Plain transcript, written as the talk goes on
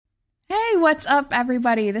what's up,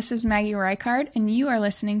 everybody? This is Maggie Reichard, and you are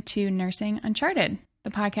listening to Nursing Uncharted, the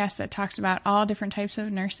podcast that talks about all different types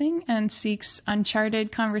of nursing and seeks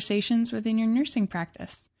uncharted conversations within your nursing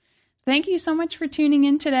practice. Thank you so much for tuning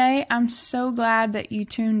in today. I'm so glad that you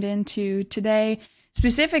tuned into today,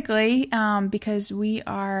 specifically because we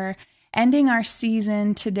are ending our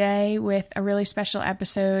season today with a really special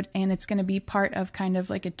episode, and it's going to be part of kind of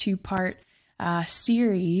like a two-part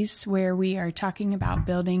series where we are talking about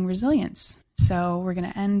building resilience. So we're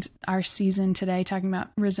going to end our season today talking about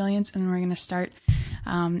resilience, and we're going to start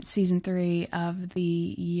season 3 of the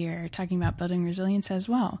year talking about building resilience as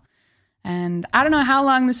well. And I don't know how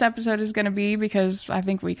long this episode is going to be, because I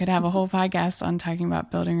think we could have a whole podcast on talking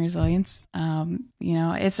about building resilience.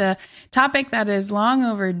 It's a topic that is long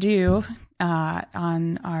overdue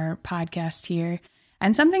on our podcast here,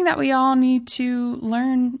 and something that we all need to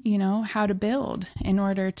learn, how to build in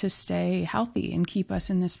order to stay healthy and keep us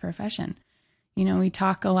in this profession. We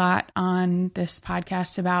talk a lot on this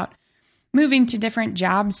podcast about moving to different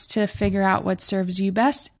jobs to figure out what serves you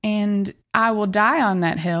best. And I will die on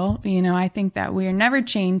that hill. I think that we are never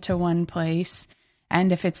chained to one place.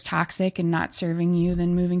 And if it's toxic and not serving you,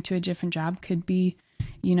 then moving to a different job could be,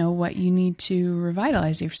 what you need to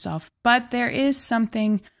revitalize yourself. But there is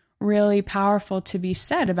something really powerful to be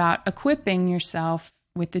said about equipping yourself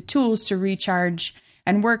with the tools to recharge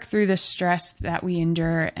and work through the stress that we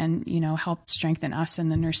endure and, help strengthen us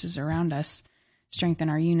and the nurses around us, strengthen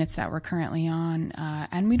our units that we're currently on.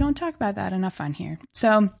 And we don't talk about that enough on here.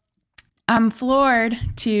 So I'm floored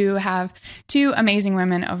to have 2 amazing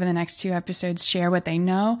women over the next 2 episodes share what they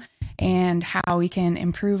know and how we can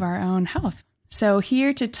improve our own health. So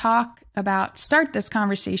here to start this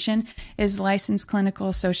conversation is licensed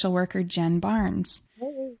clinical social worker Jen Barnes.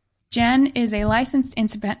 Hey. Jen is a licensed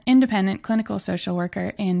independent clinical social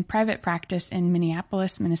worker in private practice in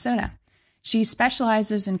Minneapolis, Minnesota. She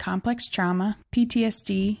specializes in complex trauma,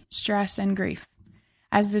 PTSD, stress, and grief.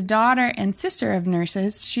 As the daughter and sister of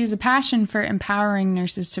nurses, she has a passion for empowering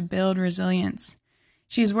nurses to build resilience.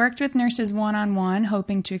 She's worked with nurses one-on-one,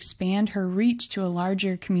 hoping to expand her reach to a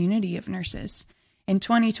larger community of nurses. In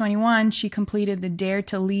 2021, she completed the Dare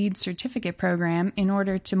to Lead certificate program in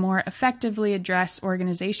order to more effectively address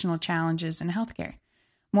organizational challenges in healthcare.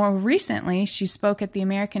 More recently, she spoke at the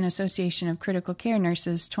American Association of Critical Care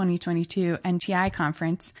Nurses 2022 NTI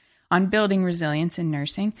conference on building resilience in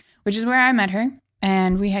nursing, which is where I met her.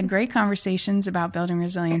 And we had great conversations about building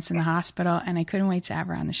resilience in the hospital, and I couldn't wait to have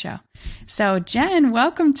her on the show. So Jen,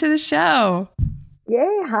 welcome to the show.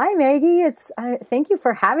 Yay. Hi, Maggie. Thank you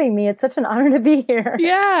for having me. It's such an honor to be here.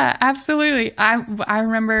 Yeah, absolutely. I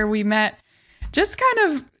remember we met just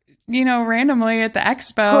kind of, randomly at the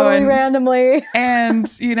expo. Totally randomly. And,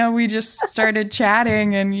 we just started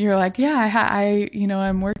chatting, and you're like, yeah,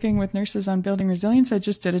 I'm working with nurses on building resilience. I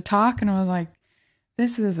just did a talk, and I was like,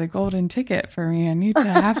 this is a golden ticket for me. I need to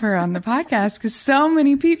have her on the podcast, because so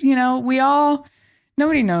many people,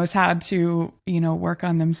 nobody knows how to, work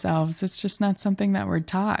on themselves. It's just not something that we're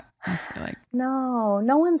taught, I feel like. No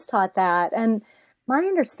one's taught that. And my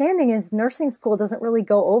understanding is nursing school doesn't really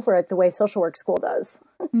go over it the way social work school does.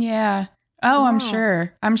 Yeah. Oh, yeah.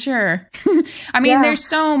 I'm sure. I mean, There's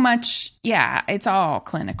so much, it's all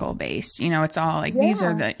clinical based, it's all like, these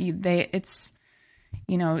are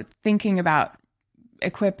thinking about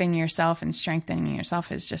equipping yourself and strengthening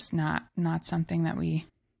yourself is just not something that we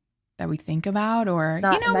think about, or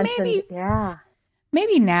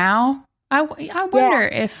maybe now I wonder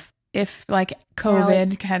if like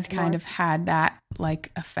COVID had kind of had that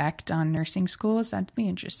like effect on nursing schools. That'd be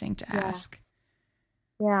interesting to ask.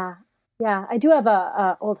 Yeah. I do have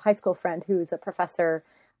a old high school friend who's a professor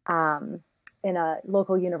in a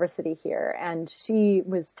local university here, and she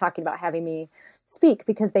was talking about having me speak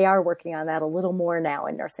because they are working on that a little more now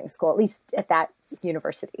in nursing school, at least at that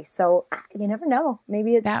university. So you never know.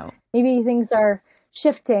 Maybe things are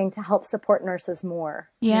shifting to help support nurses more.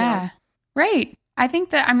 Yeah, right. I think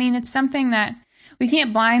that, it's something that we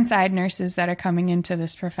can't blindside nurses that are coming into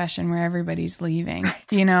this profession where everybody's leaving. Right.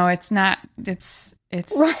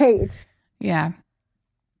 It's right. Yeah.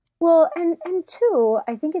 Well, and two,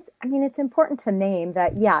 I think it's important to name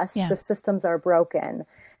that, yes, the systems are broken.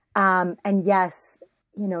 And yes,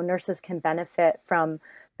 nurses can benefit from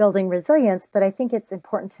building resilience, but I think it's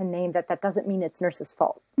important to name that doesn't mean it's nurses'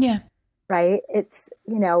 fault. Yeah. Right. It's,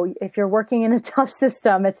 if you're working in a tough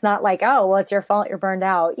system, it's not like, oh, well, it's your fault, you're burned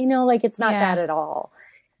out. It's not that at all.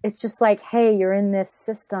 It's just like, hey, you're in this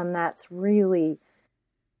system that's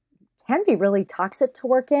can be really toxic to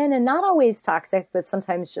work in, and not always toxic, but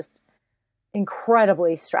sometimes just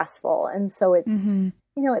incredibly stressful. And so it's,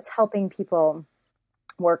 it's helping people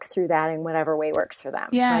work through that in whatever way works for them.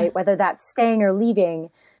 Yeah. Right. Whether that's staying or leaving,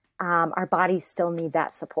 our bodies still need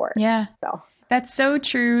that support. Yeah. So that's so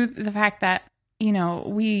true. The fact that,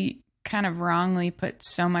 we kind of wrongly put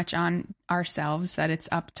so much on ourselves that it's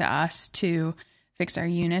up to us to fix our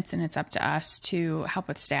units and it's up to us to help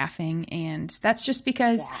with staffing. And that's just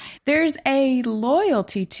because there's a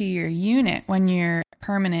loyalty to your unit when you're a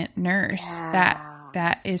permanent nurse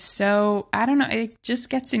that is so, I don't know, it just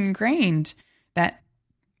gets ingrained that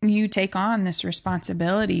you take on this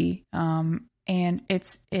responsibility. And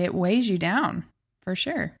it weighs you down for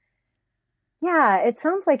sure. Yeah, it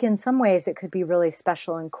sounds like in some ways it could be really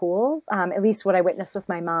special and cool, at least what I witnessed with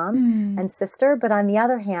my mom and sister. But on the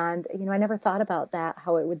other hand, I never thought about that,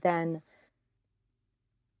 how it would then,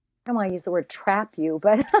 I don't want to use the word trap you,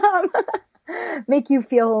 but make you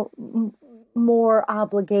feel more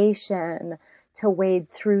obligation to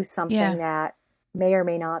wade through something that may or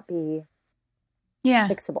may not be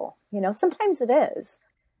fixable. Sometimes it is.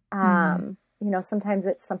 Sometimes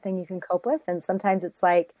it's something you can cope with, and sometimes it's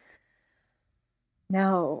like,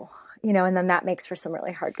 no, and then that makes for some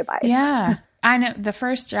really hard goodbyes. Yeah. I know the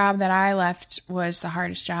first job that I left was the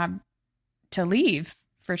hardest job to leave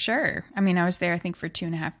for sure. I mean, I was there, I think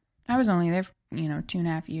I was only there,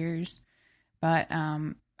 2.5 years, but,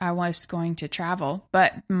 I was going to travel,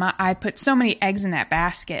 but I put so many eggs in that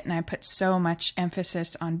basket, and I put so much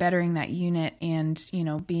emphasis on bettering that unit and,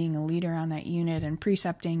 being a leader on that unit and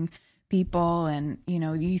precepting people. And,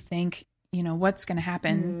 you think, what's going to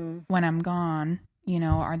happen when I'm gone?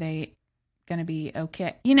 Are they going to be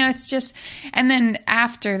okay? It's just, and then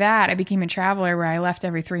after that, I became a traveler where I left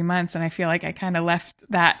every 3 months, and I feel like I kind of left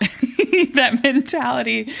that, that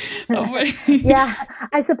mentality. Yeah.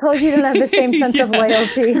 I suppose you don't have the same sense of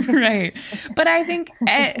loyalty. Right. But I think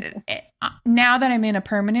now that I'm in a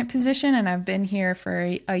permanent position and I've been here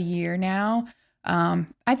for a year now,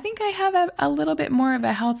 I think I have a little bit more of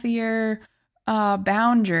a healthier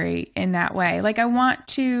boundary in that way. Like, I want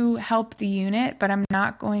to help the unit, but I'm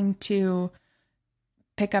not going to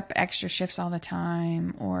pick up extra shifts all the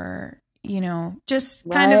time, or, just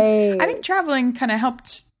kind of, I think traveling kind of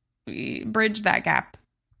helped bridge that gap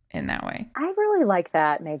in that way. I really like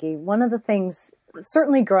that, Maggie. One of the things,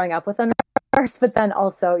 certainly growing up with a nurse, but then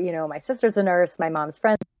also, my sister's a nurse, my mom's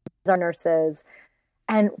friends are nurses.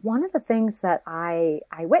 And one of the things that I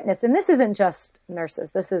witnessed, and this isn't just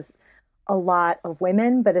nurses, this is a lot of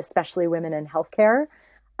women, but especially women in healthcare.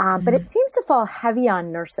 But it seems to fall heavy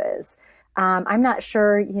on nurses. I'm not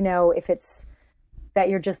sure, if it's that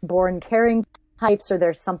you're just born caring types, or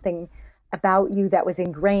there's something about you that was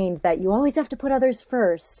ingrained that you always have to put others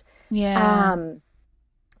first. Yeah.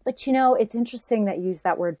 But, it's interesting that you use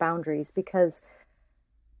that word boundaries, because,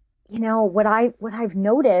 what I've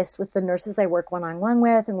noticed with the nurses I work one-on-one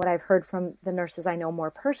with, and what I've heard from the nurses I know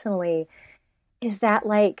more personally, is that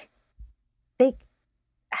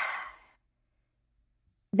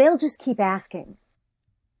they'll just keep asking.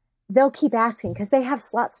 They'll keep asking because they have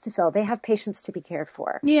slots to fill. They have patients to be cared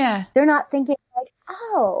for. Yeah. They're not thinking like,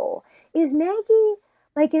 oh, is Maggie,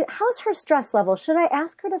 how's her stress level? Should I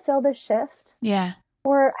ask her to fill this shift? Yeah.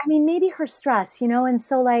 Or, maybe her stress, and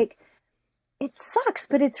so it sucks,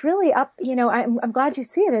 but it's really up, I'm glad you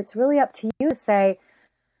see it. It's really up to you to say,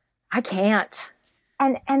 I can't.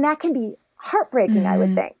 And that can be heartbreaking, I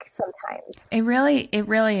would think, sometimes. It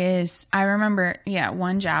really is. I remember,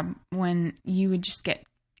 one job when you would just get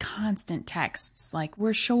constant texts like,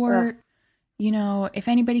 we're short, if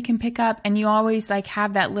anybody can pick up, and you always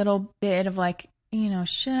have that little bit of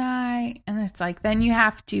should I? And it's then you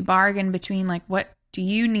have to bargain between what do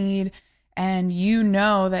you need, and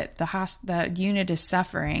that the unit is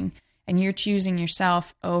suffering, and you're choosing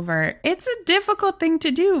yourself over. It's a difficult thing to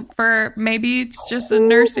do for, maybe it's just a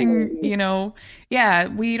nursing,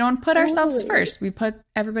 we don't put ourselves first. We put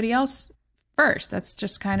everybody else first. That's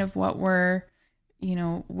just kind of what we're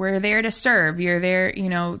there to serve. You're there,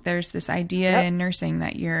 there's this idea in nursing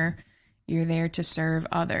that you're there to serve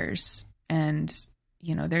others, and,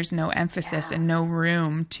 there's no emphasis and no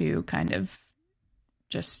room to kind of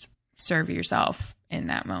just serve yourself in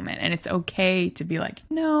that moment. And it's okay to be like,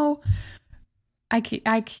 no, I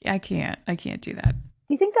can't do that. Do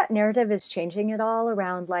you think that narrative is changing at all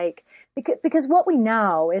around because what we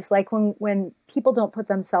know is when people don't put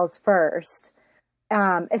themselves first,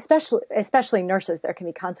 especially nurses, there can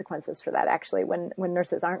be consequences for that actually when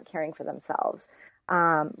nurses aren't caring for themselves.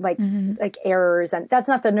 Like errors, and that's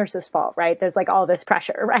not the nurse's fault, right? There's all this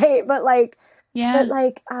pressure, right? But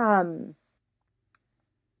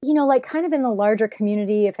kind of in the larger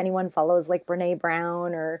community, if anyone follows Brene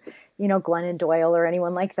Brown or, Glennon Doyle or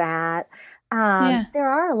anyone like that, Yeah. There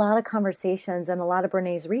are a lot of conversations, and a lot of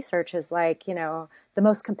Brené's research is like, the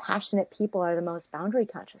most compassionate people are the most boundary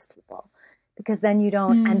conscious people, because then you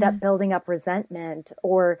don't end up building up resentment.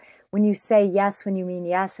 Or when you say yes when you mean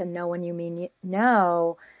yes and no when you mean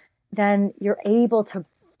no, then you're able to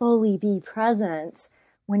fully be present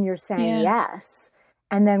when you're saying yes.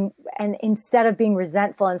 And instead of being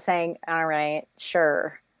resentful and saying, all right,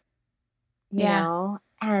 sure, you know,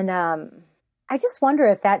 and I just wonder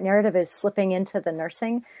if that narrative is slipping into the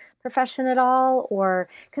nursing profession at all, or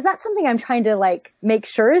because that's something I'm trying to like make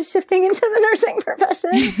sure is shifting into the nursing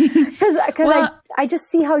profession. Because I just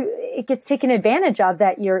see how it gets taken advantage of,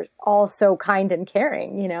 that you're all so kind and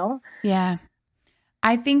caring, you know? Yeah.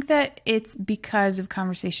 I think that it's because of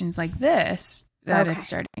conversations like this that it's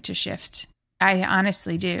starting to shift. I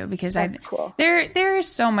honestly do, because that's cool. There is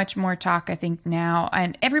so much more talk, I think, now,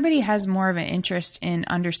 and everybody has more of an interest in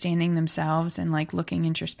understanding themselves and like looking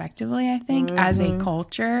introspectively, I think, as a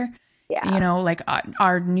culture. Yeah. You know, like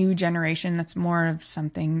our new generation, that's more of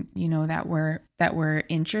something, you know, that we're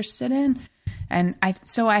interested in. And I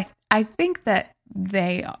think that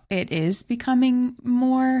it is becoming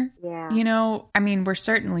more, you know, I mean, we're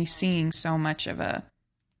certainly seeing so much of a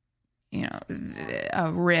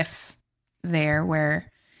riff there, where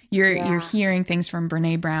you're hearing things from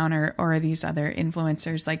Brene Brown or these other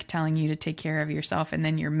influencers like telling you to take care of yourself, and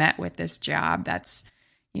then you're met with this job that's,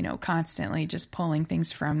 you know, constantly just pulling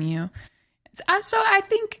things from you. So I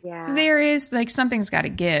think there is like something's got to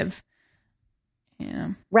give, you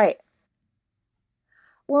know. Right.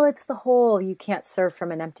 Well, it's the whole, you can't serve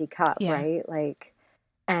from an empty cup, right? Like,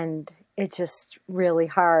 and it's just really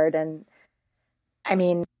hard. And I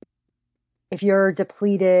mean, if you're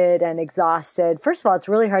depleted and exhausted, first of all, it's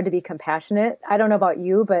really hard to be compassionate. I don't know about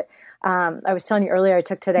you, but I was telling you earlier, I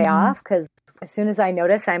took today off because as soon as I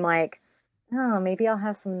notice, I'm like, oh, maybe I'll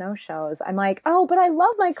have some no-shows. I'm like, oh, but I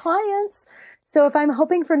love my clients. So if I'm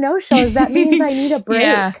hoping for no-shows, that means I need a break.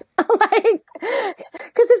 Like, because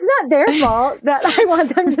it's not their fault that I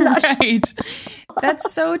want them to not. Right.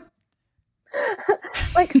 That's so.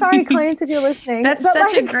 Like, sorry, clients, if you're listening. That's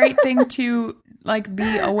such a great thing to like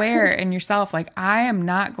be aware in yourself. Like, I am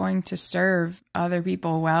not going to serve other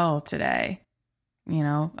people well today. You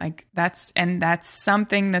know, like that's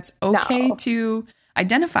something that's okay to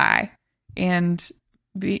identify and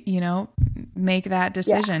be, you know, make that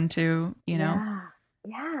decision to, you know,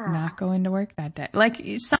 not go into work that day. Like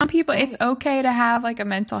some people, it's okay to have like a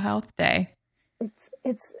mental health day.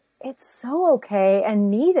 It's so okay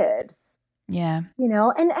and needed. Yeah. You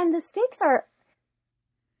know, and the stakes are, I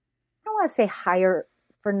don't want to say higher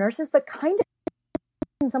for nurses, but kind of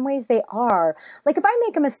in some ways they are. Like if I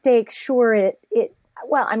make a mistake, sure,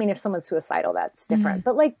 well, I mean, if someone's suicidal, that's different.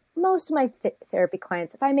 But like most of my therapy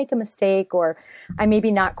clients, if I make a mistake or I'm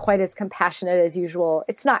maybe not quite as compassionate as usual,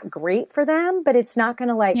 it's not great for them, but it's not going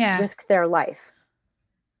to like risk their life.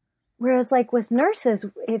 Whereas like with nurses,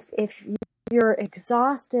 if you're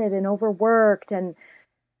exhausted and overworked and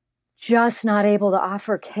just not able to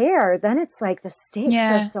offer care, then it's like the stakes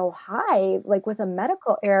are so high, like with a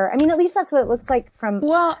medical error. I mean, at least that's what it looks like from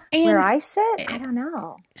where I sit. I don't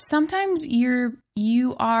know. Sometimes you're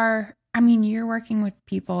working with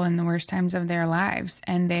people in the worst times of their lives,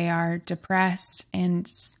 and they are depressed and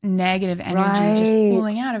negative energy just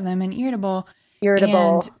pulling out of them and irritable.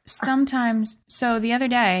 And sometimes, so the other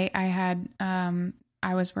day I had,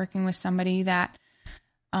 I was working with somebody that,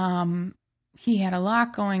 he had a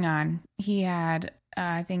lot going on. He had,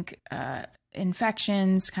 I think,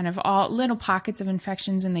 infections, kind of all little pockets of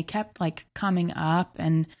infections, and they kept like coming up,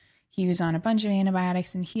 and he was on a bunch of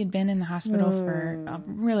antibiotics, and he had been in the hospital for a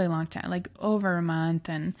really long time, like over a month.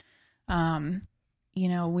 And, you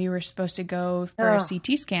know, we were supposed to go for a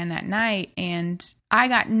CT scan that night, and I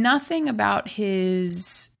got nothing about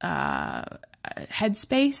his headspace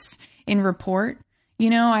in report.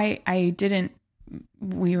 You know, I didn't.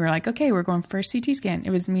 We were like, okay, we're going for a CT scan. It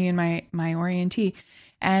was me and my orientee.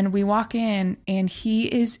 And we walk in, and he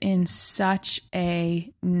is in such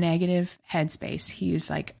a negative headspace. He was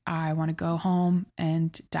like, I want to go home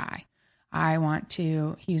and die.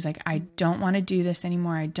 He was like, I don't want to do this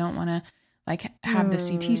anymore. I don't want to like have the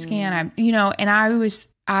CT scan. And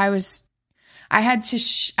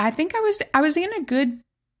I think I was in a good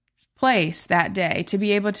place that day to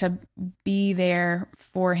be able to be there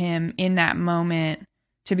for him in that moment,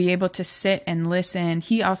 to be able to sit and listen.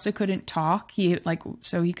 He also couldn't talk.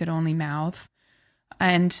 So he could only mouth.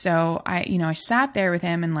 And so I sat there with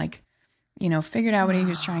him and like, you know, figured out what he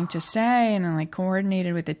was trying to say, and then like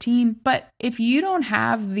coordinated with the team. But if you don't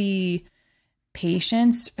have the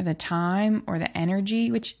patience or the time or the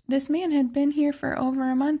energy, which this man had been here for over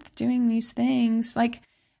a month doing these things. Like,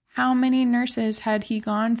 how many nurses had he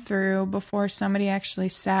gone through before somebody actually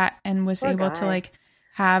sat and was able to like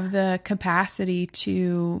have the capacity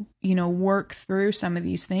to, you know, work through some of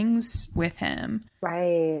these things with him.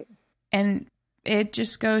 Right. And it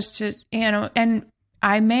just goes to, you know, and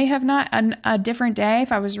I may have not a different day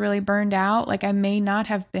if I was really burned out. Like, I may not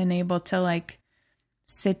have been able to like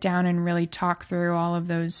sit down and really talk through all of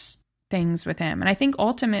those things with him. And I think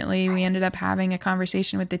ultimately we ended up having a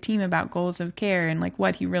conversation with the team about goals of care and like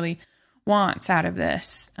what he really wants out of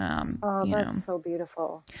this. That's so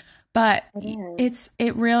beautiful. But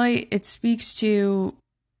it speaks to,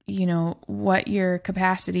 you know, what your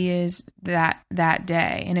capacity is that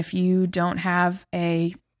day. And if you don't have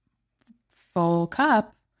a full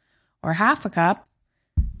cup or half a cup,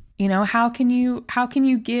 you know, how can you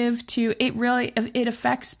give to it? Really, it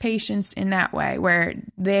affects patients in that way where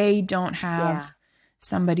they don't have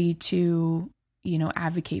somebody to, you know,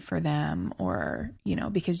 advocate for them, or, you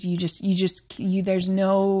know, because there's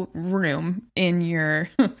no room in your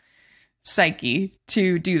psyche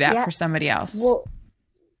to do that for somebody else. Well,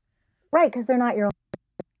 right. Because they're not your own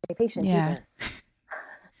patients either.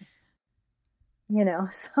 You know,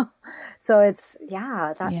 so it's,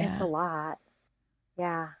 it's a lot.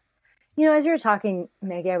 Yeah. You know, as you were talking,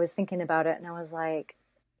 Maggie, I was thinking about it and I was like,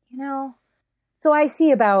 you know, so I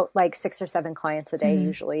see about like 6 or 7 clients a day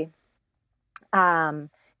usually, you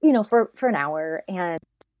know, for an hour. And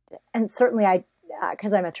certainly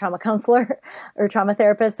cause I'm a trauma counselor or trauma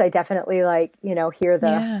therapist, I definitely like, you know, hear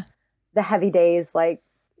the heavy days, like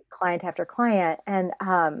client after client. And,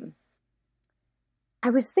 I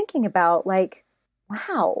was thinking about like,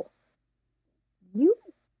 wow, you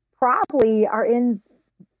probably are in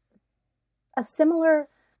a similar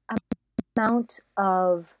amount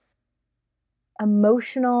of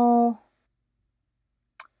emotional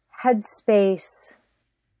headspace,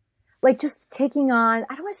 like just taking on,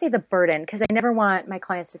 I don't want to say the burden, because I never want my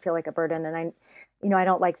clients to feel like a burden. And I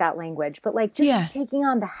don't like that language, but like just taking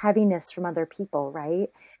on the heaviness from other people. Right.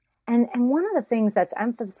 And one of the things that's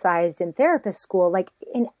emphasized in therapist school, like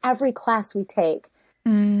in every class we take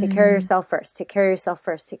care of yourself first, take care of yourself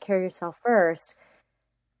first, take care of yourself first.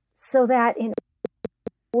 So that in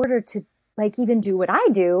order to like even do what I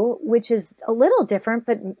do, which is a little different,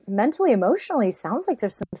 but mentally, emotionally sounds like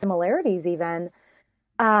there's some similarities even.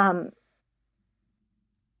 But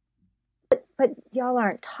y'all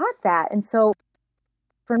aren't taught that. And so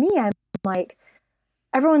for me, I'm like,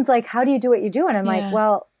 everyone's like, how do you do what you do? And I'm like,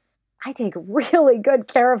 well, I take really good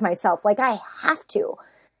care of myself. Like I have to,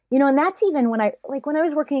 you know, and that's even when I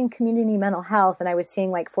was working in community mental health and I was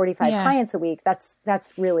seeing like 45 clients a week, that's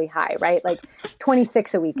really high, right? Like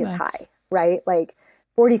 26 a week is high, right? Like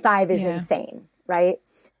 45 is insane, right?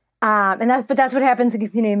 And that's what happens in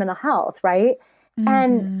community mental health, right?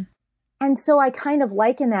 And so I kind of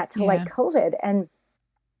liken that to like COVID, and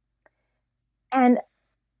I'm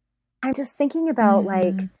just thinking about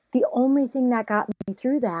like the only thing that got me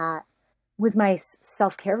through that was my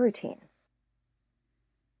self-care routine.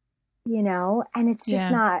 You know, and it's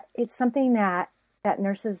just not, it's something that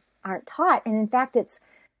nurses aren't taught. And in fact, it's,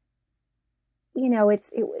 you know,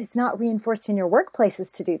 it's not reinforced in your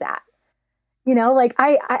workplaces to do that. You know, like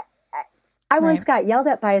I once got yelled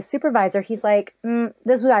at by a supervisor. He's like,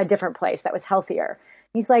 this was at a different place that was healthier.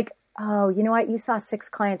 He's like, oh, you know what? You saw 6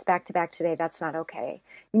 clients back to back today. That's not okay.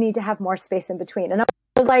 You need to have more space in between. And I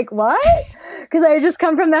was like, what? Because I had just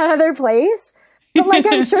come from that other place. But like,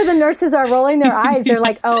 I'm sure the nurses are rolling their eyes. They're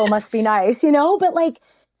like, oh, must be nice, you know? But like,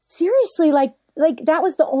 seriously, like that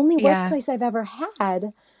was the only workplace I've ever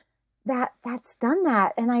had that's done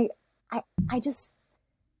that. And I just,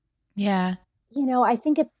 you know, I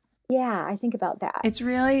think about that. It's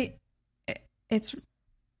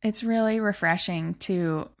really refreshing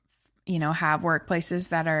to, you know, have workplaces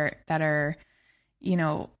that are, you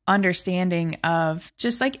know, understanding of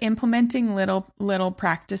just like implementing little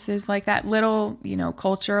practices like that, little, you know,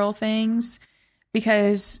 cultural things,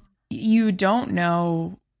 because you don't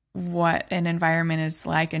know what an environment is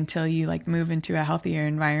like until you like move into a healthier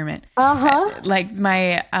environment. Like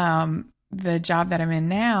my, the job that I'm in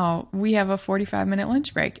now, we have a 45-minute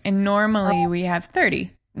lunch break, and normally we have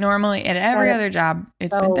 30. Normally at every other job,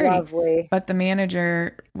 it's been 30. Lovely. But the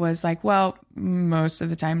manager was like, well, most of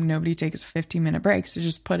the time nobody takes a 15-minute break, so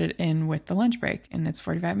just put it in with the lunch break, and it's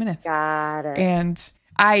 45 minutes. Got it. And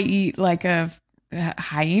I eat like a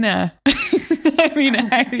hyena. I mean,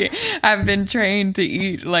 I've been trained to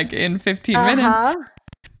eat like in 15 minutes.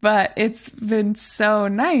 But it's been so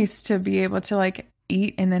nice to be able to like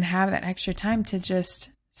eat and then have that extra time to just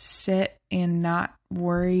sit and not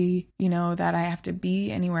worry, that I have to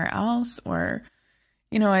be anywhere else, or,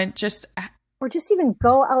 it just, or just even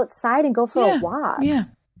go outside and go for a walk. Yeah.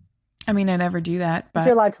 I mean, I never do that, but if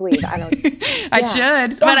you're allowed to leave. I don't. I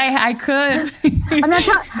should, but I could. I'm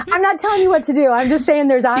not telling you what to do. I'm just saying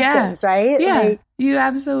there's options, right? Yeah, you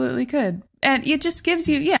absolutely could. And it just gives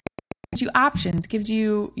you, gives you options, gives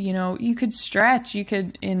you, you could stretch, you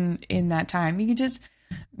could, in that time, you could just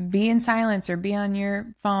be in silence or be on your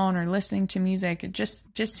phone or listening to music,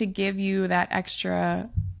 just to give you that extra,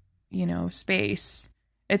 space.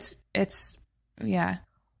 It's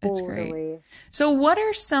great. So what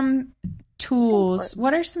are some tools,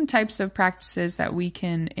 what are some types of practices that we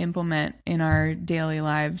can implement in our daily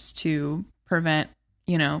lives to prevent,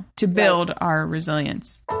 to build our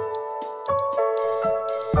resilience?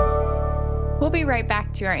 We'll be right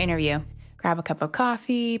back to our interview. Grab a cup of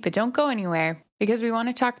coffee, but don't go anywhere, because we want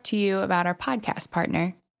to talk to you about our podcast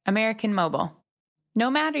partner, American Mobile. No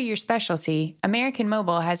matter your specialty, American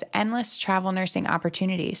Mobile has endless travel nursing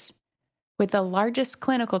opportunities. With the largest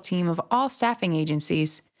clinical team of all staffing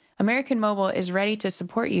agencies, American Mobile is ready to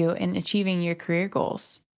support you in achieving your career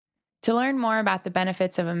goals. To learn more about the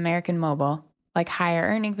benefits of American Mobile, like higher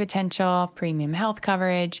earning potential, premium health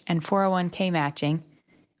coverage, and 401k matching,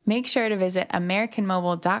 make sure to visit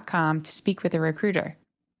AmericanMobile.com to speak with a recruiter.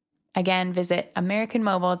 Again, visit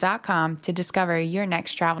AmericanMobile.com to discover your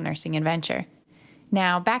next travel nursing adventure.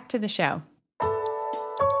 Now, back to the show.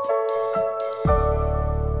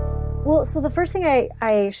 Well, so the first thing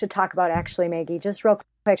I should talk about, actually, Maggie, just real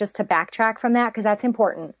quick, just to backtrack from that, because that's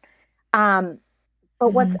important. But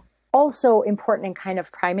what's also important and kind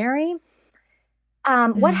of primary,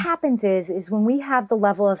 what happens is when we have the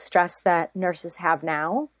level of stress that nurses have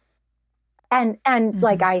now, and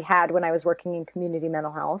like I had when I was working in community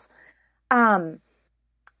mental health,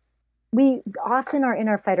 we often are in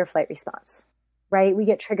our fight or flight response, right? We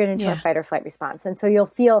get triggered into our fight or flight response. And so you'll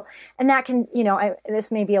feel, and that can,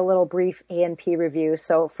 this may be a little brief A&P review.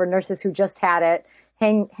 So for nurses who just had it,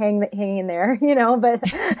 hang in there, but,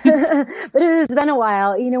 but it has been a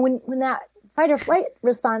while, when that fight or flight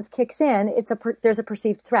response kicks in, there's a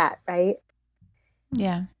perceived threat, right?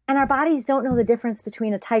 Yeah. And our bodies don't know the difference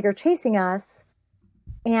between a tiger chasing us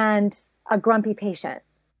and a grumpy patient.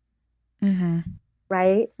 Mm-hmm.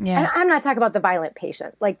 Right? Yeah. And I'm not talking about the violent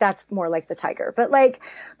patient. Like, that's more like the tiger. But the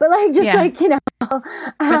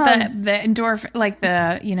endorphin, like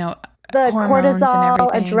the cortisol,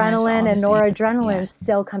 adrenaline, and noradrenaline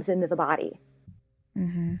still comes into the body.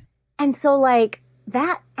 Mm-hmm. And so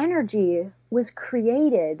that energy was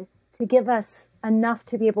created to give us enough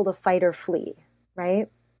to be able to fight or flee. Right.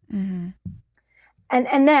 Mm-hmm.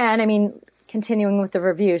 And then, continuing with the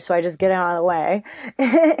review, so I just get it out of the way.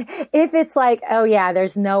 If it's like, oh yeah,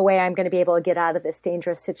 there's no way I'm going to be able to get out of this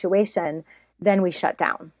dangerous situation, then we shut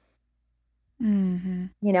down.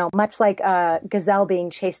 Mm-hmm. Much like a gazelle being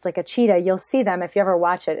chased like a cheetah, you'll see them, if you ever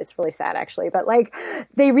watch it, it's really sad actually, but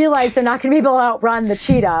they realize they're not going to be able to outrun the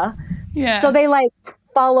cheetah. Yeah. So they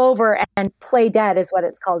fall over and play dead is what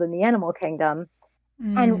it's called in the animal kingdom.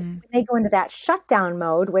 Mm-hmm. And when they go into that shutdown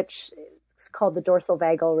mode, which is called the dorsal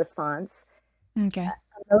vagal response, okay.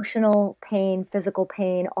 Emotional pain, physical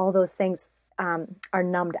pain, all those things are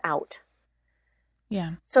numbed out.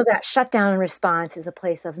 Yeah. So that shutdown response is a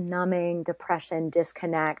place of numbing, depression,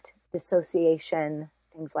 disconnect, dissociation,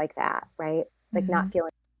 things like that, right? Not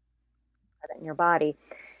feeling in your body.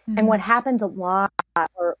 Mm-hmm. And what happens a lot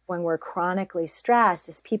when we're chronically stressed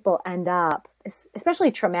is people end up, especially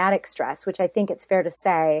traumatic stress, which I think it's fair to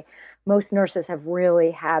say most nurses have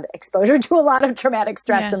really had exposure to a lot of traumatic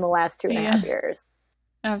stress in the last 2.5 years.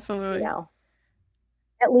 Absolutely.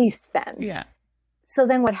 At least then. Yeah. So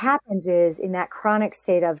then what happens is in that chronic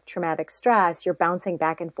state of traumatic stress, you're bouncing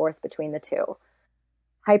back and forth between the two.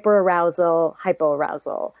 Hyperarousal,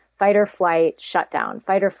 hypoarousal, fight or flight, shutdown,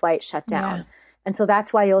 fight or flight, shutdown. Yeah. And so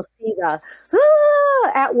that's why you'll see the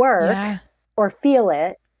at work or feel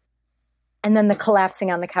it. And then the collapsing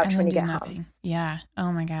on the couch when you get home. Yeah.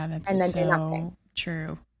 Oh my God. That's and then so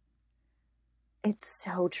true. It's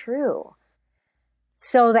so true.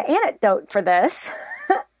 So the antidote for this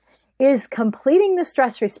is completing the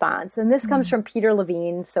stress response. And this comes from Peter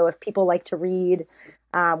Levine. So if people like to read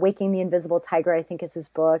Waking the Invisible Tiger, I think is his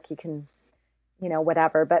book, you can,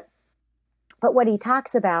 whatever. But what he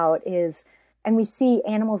talks about is, and we see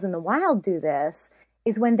animals in the wild do this,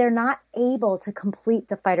 is when they're not able to complete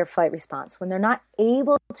the fight or flight response, when they're not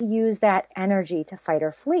able to use that energy to fight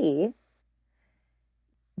or flee,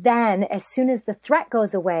 then as soon as the threat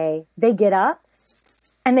goes away, they get up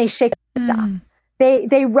and they shake it off.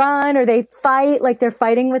 They run or they fight like they're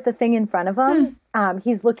fighting with the thing in front of them.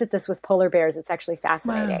 He's looked at this with polar bears. It's actually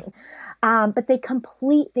fascinating. Wow. But they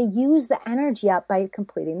use the energy up by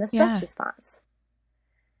completing the stress response.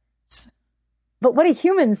 But what do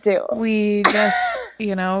humans do? We just,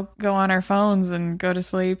 go on our phones and go to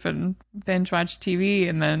sleep and binge watch TV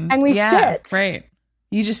and we sit. Right.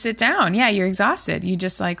 You just sit down. Yeah, you're exhausted. You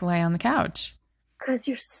just lay on the couch. Because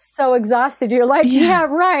you're so exhausted. You're like, yeah,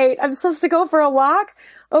 right. I'm supposed to go for a walk.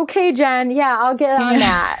 Okay, Jen. Yeah, I'll get on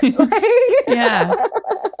that. Yeah.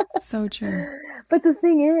 So true. But the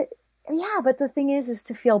thing is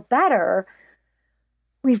to feel better,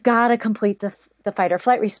 we've got to complete the fight or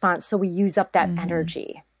flight response. So we use up that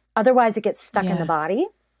energy. Otherwise it gets stuck in the body.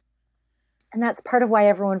 And that's part of why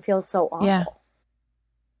everyone feels so awful. Yeah.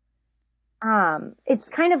 It's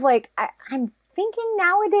kind of like, I'm thinking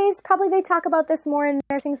nowadays, probably they talk about this more in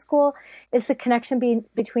nursing school, is the connection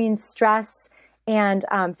between stress and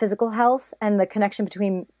physical health, and the connection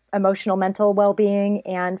between emotional, mental well-being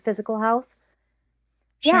and physical health.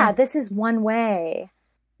 Sure. Yeah, this is one way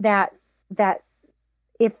that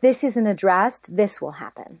if this isn't addressed, this will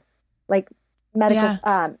happen. Like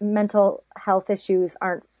mental health issues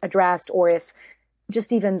aren't addressed, or if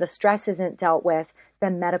just even the stress isn't dealt with,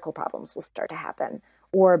 then medical problems will start to happen.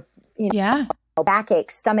 Or,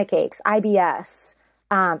 backaches, stomach aches, IBS,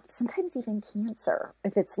 sometimes even cancer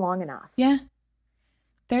if it's long enough. Yeah.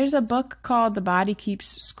 There's a book called The Body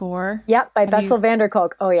Keeps Score. Yep, by Bessel van der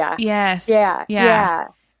Kolk. Oh, yeah. Yes. Yeah.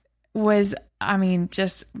 Was,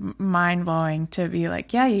 just mind-blowing to be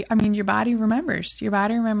like, your body remembers. Your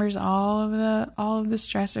body remembers all of the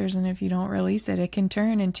stressors, and if you don't release it, it can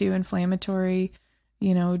turn into inflammatory,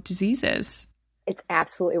 diseases. It's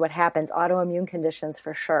absolutely what happens. Autoimmune conditions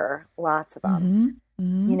for sure. Lots of them.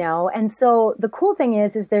 And so the cool thing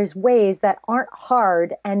is there's ways that aren't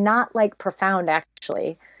hard and not profound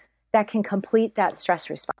actually, that can complete that stress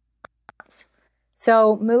response.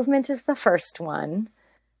 So movement is the first one,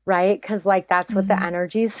 right? Because that's what the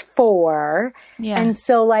energy's for. Yeah. And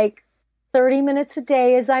so 30 minutes a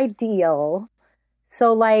day is ideal.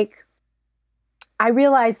 So I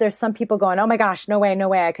realize there's some people going, oh my gosh, no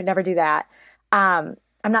way, I could never do that.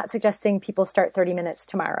 I'm not suggesting people start 30 minutes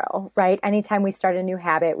tomorrow, right? Anytime we start a new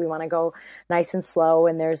habit, we want to go nice and slow,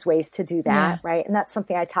 and there's ways to do that, right? And that's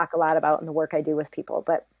something I talk a lot about in the work I do with people.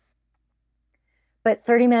 But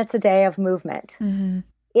 30 minutes a day of movement,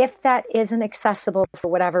 if that isn't accessible for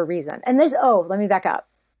whatever reason, and let me back up,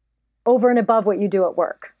 over and above what you do at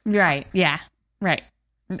work. Right. Yeah. Right.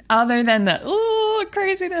 Other than the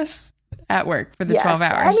craziness at work for the 12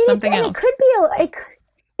 hours, something else.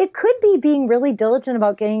 It could be being really diligent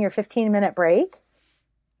about getting your 15-minute break.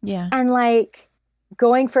 Yeah. And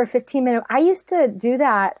going for a 15-minute. I used to do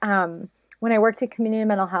that when I worked at community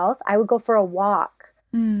mental health. I would go for a walk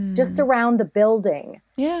just around the building.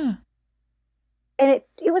 Yeah. And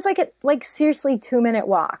it was seriously 2-minute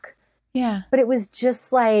walk. Yeah. But it was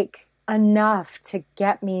just enough to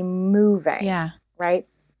get me moving. Yeah. Right?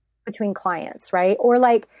 Between clients, right? Or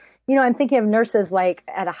I'm thinking of nurses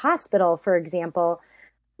at a hospital, for example.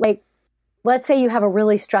 Let's say you have a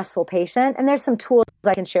really stressful patient, and there's some tools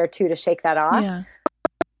I can share too to shake that off. Yeah. One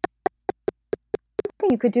thing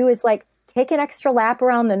you could do is take an extra lap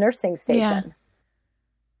around the nursing station.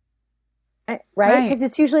 Yeah. Right? Because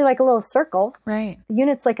it's usually a little circle. Right. The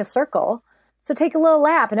unit's like a circle. So take a little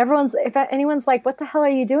lap, and if anyone's like, what the hell are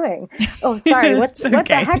you doing? Oh, sorry. What the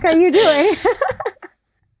heck are you doing?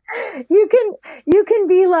 You can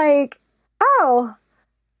be like, oh,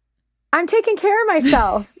 I'm taking care of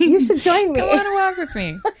myself. You should join me. Come on a walk with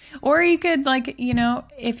me. Or you could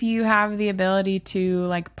if you have the ability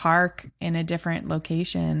to park in a different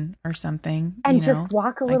location or something. And just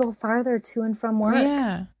walk a little farther to and from work.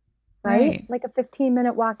 Yeah. Right? Like a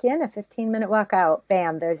 15-minute walk in, a 15-minute walk out.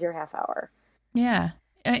 Bam, there's your half hour. Yeah.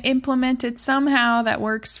 Implement it somehow that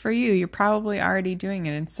works for you. You're probably already doing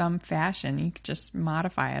it in some fashion. You could just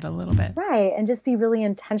modify it a little bit. Right. And just be really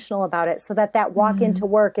intentional about it so that walk into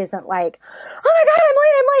work isn't like, oh my God, I'm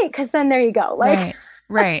late. Because then there you go.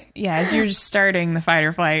 Right. Yeah. You're just starting the fight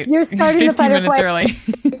or flight. You're starting the fight or flight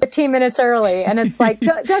 15 minutes early. And it's don't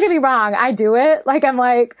get me wrong. I do it. So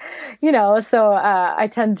I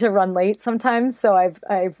tend to run late sometimes. So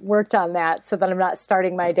I've worked on that so that I'm not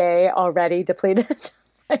starting my day already depleted.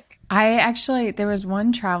 There was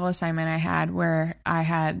one travel assignment I had where I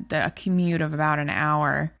had a commute of about an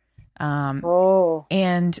hour.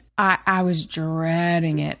 And I was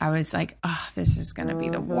dreading it. I was like, oh, this is going to be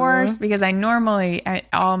the worst, because I normally, at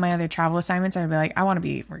all my other travel assignments, I'd be like, I want to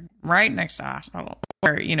be right next to hospital,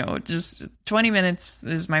 or, just 20 minutes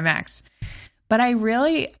is my max. But I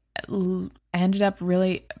really ended up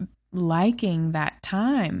really liking that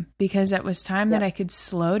time because it was time that I could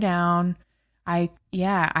slow down. I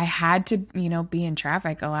had to, be in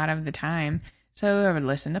traffic a lot of the time. So I would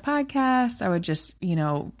listen to podcasts. I would just,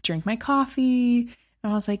 drink my coffee.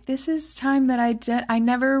 And I was like, this is time that I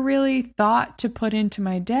never really thought to put into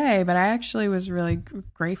my day, but I actually was really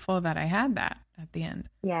grateful that I had that at the end.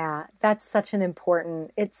 Yeah, that's such an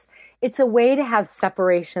important, it's a way to have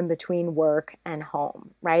separation between work and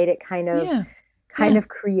home, right? It kind of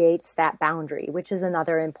creates that boundary, which is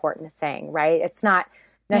another important thing, right? It's not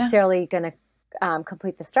necessarily going to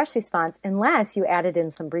complete the stress response unless you added in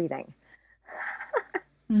some breathing.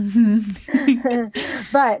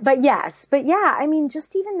 but yeah, I mean,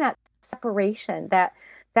 just even that separation, that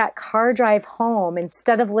car drive home,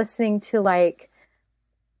 instead of listening to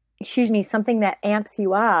something that amps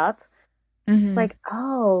you up, it's like,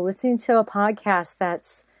 listening to a podcast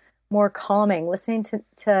that's more calming, listening to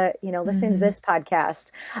this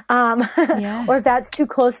podcast. Or if that's too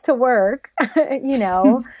close to work,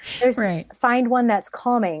 find one that's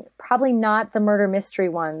calming. Probably not the murder mystery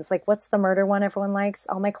ones. Like, what's the murder one everyone likes?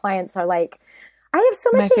 All my clients are like, I have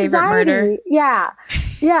so much anxiety. Murder. Yeah.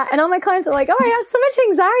 Yeah. And all my clients are like, oh, I have so much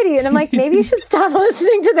anxiety. And I'm like, maybe you should stop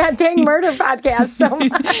listening to that dang murder podcast so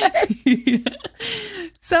much.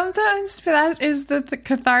 Sometimes that is the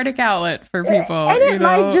cathartic outlet for people. And it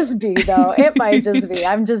might just be, though. It might just be.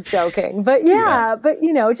 I'm just joking. But but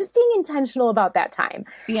just being intentional about that time.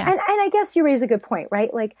 Yeah. And I guess you raise a good point,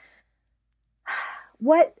 right? Like,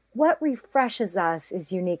 what refreshes us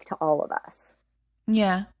is unique to all of us.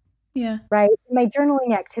 Yeah. Yeah. Right. My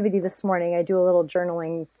journaling activity this morning, I do a little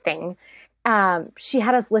journaling thing. She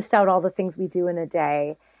had us list out all the things we do in a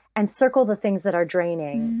day and circle the things that are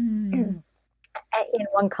draining in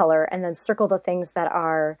one color, and then circle the things that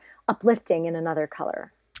are uplifting in another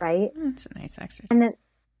color. Right. That's a nice exercise. And then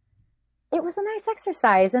it was a nice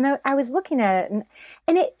exercise. And I was looking at it,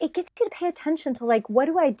 and it gets you to pay attention to, like, what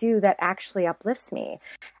do I do that actually uplifts me?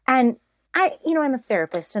 And I'm a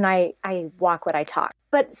therapist and I walk what I talk.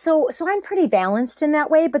 But so I'm pretty balanced in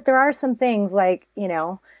that way. But there are some things like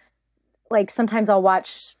sometimes I'll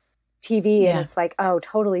watch TV and it's like, oh,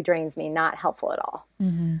 totally drains me. Not helpful at all.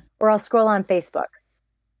 Mm-hmm. Or I'll scroll on Facebook.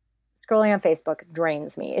 Scrolling on Facebook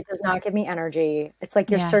drains me. It does not give me energy. It's like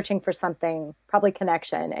you're searching for something, probably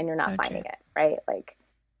connection, and you're not finding it. Right. Like,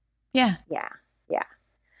 yeah.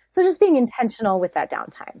 So just being intentional with that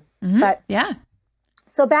downtime. Mm-hmm. But yeah.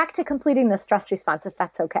 So back to completing the stress response, if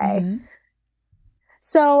that's okay. Mm-hmm.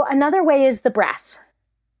 So another way is the breath.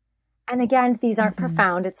 And again, these aren't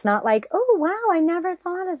profound. It's not like, oh, wow, I never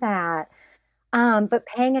thought of that. But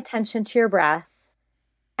paying attention to your breath.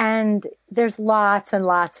 And there's lots and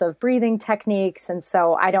lots of breathing techniques. And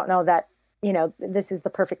so I don't know that, this is the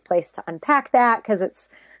perfect place to unpack that because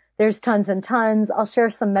there's tons and tons. I'll share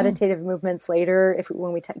some meditative movements later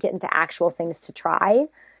when we get into actual things to try.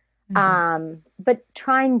 But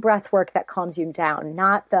trying breath work that calms you down,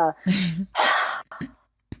 not the,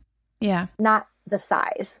 not the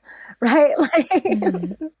size, right?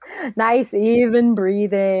 Like nice, even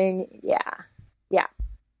breathing. Yeah.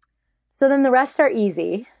 So then the rest are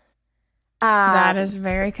easy. That is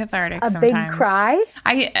very cathartic. A sometimes. Big cry.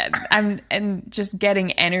 I'm just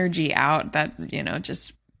getting energy out that,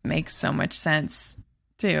 just makes so much sense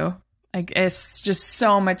too. Like, it's just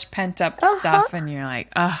so much pent up stuff and you're like,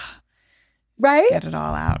 ugh. Right? Get it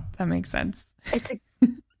all out. That makes sense. It's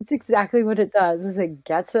exactly what it does, is it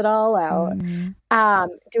gets it all out. Mm-hmm.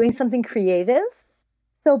 Doing something creative.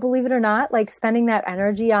 So believe it or not, like spending that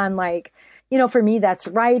energy on for me, that's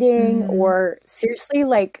writing or seriously,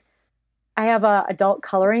 like I have a adult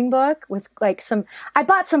coloring book with I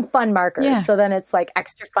bought some fun markers. Yeah. So then it's like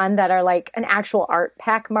extra fun that are like an actual art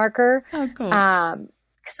pack marker. Oh, cool.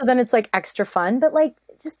 So then it's like extra fun, but like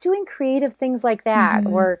just doing creative things like that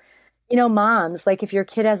or, moms, like if your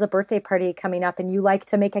kid has a birthday party coming up and you like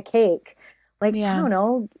to make a cake, I don't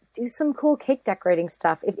know, do some cool cake decorating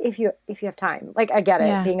stuff if you have time. Like, I get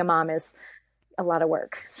it. Being a mom is a lot of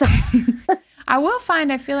work. So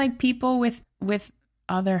I feel like people with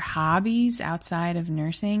other hobbies outside of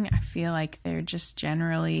nursing, I feel like they're just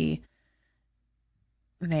generally,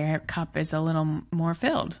 their cup is a little more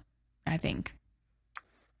filled, I think.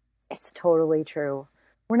 It's totally true.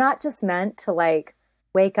 We're not just meant to wake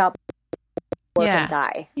up, work and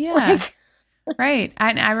die. Yeah. Right.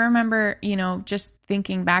 I remember, just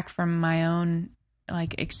thinking back from my own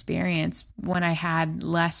experience when I had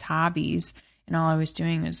less hobbies and all I was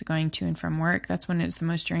doing was going to and from work. That's when it was the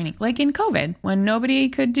most draining. Like in COVID, when nobody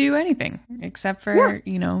could do anything except for,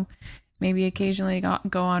 maybe occasionally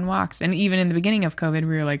go on walks. And even in the beginning of COVID,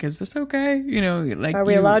 we were like, is this okay? You know, like, are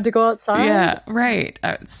we allowed to go outside? Yeah, right.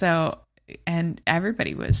 And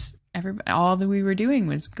all that we were doing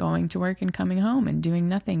was going to work and coming home and doing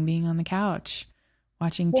nothing, being on the couch,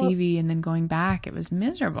 watching TV, and then going back. It was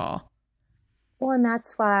miserable. Well, and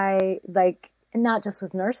that's why, like, not just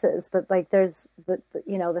with nurses, but like there's the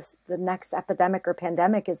next epidemic or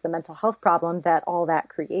pandemic is the mental health problem that all that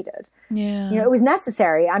created. Yeah. You know, it was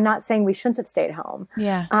necessary. I'm not saying we shouldn't have stayed home.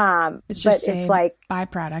 Yeah. It's just but it's like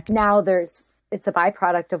byproduct. Now it's a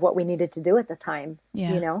byproduct of what we needed to do at the time.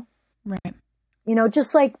 Yeah. You know? Right. You know,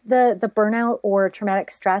 just like the burnout or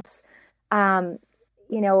traumatic stress,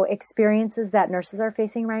 experiences that nurses are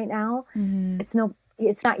facing right now. Mm-hmm.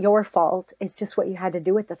 It's not your fault. It's just what you had to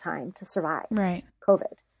do at the time to survive. Right.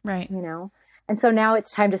 COVID. Right. You know? And so now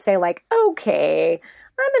it's time to say, like, okay,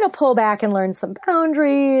 I'm going to pull back and learn some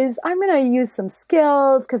boundaries. I'm going to use some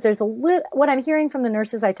skills, because there's what I'm hearing from the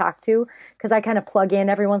nurses I talk to, because I kind of plug in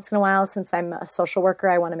every once in a while. Since I'm a social worker,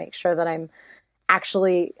 I want to make sure that I'm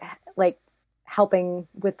actually like helping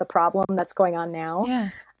with the problem that's going on now. Yeah.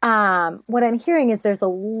 What I'm hearing is there's a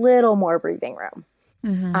little more breathing room.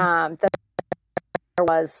 Mm-hmm. Than there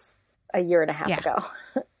was a year and a half ago.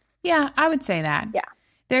 Yeah, I would say that. Yeah.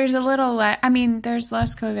 There's a little there's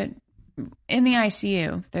less COVID in the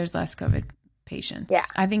ICU. There's less COVID patients. Yeah.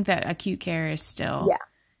 I think that acute care is still,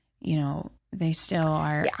 you know, they still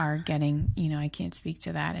are getting, you know, I can't speak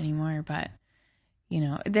to that anymore, but you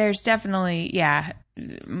know, there's definitely,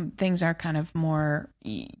 things are kind of more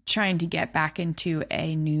trying to get back into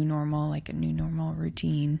a new normal, like a new normal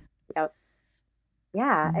routine. Yep.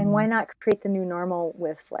 Yeah. Mm-hmm. And why not create the new normal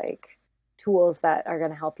with like tools that are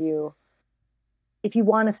going to help you? If you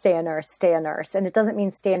want to stay a nurse, stay a nurse. And it doesn't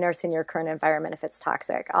mean stay a nurse in your current environment if it's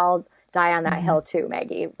toxic. I'll die on that mm-hmm. hill too,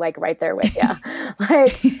 Maggie, like right there with you.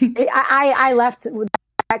 Like I left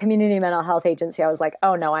that community mental health agency. I was like,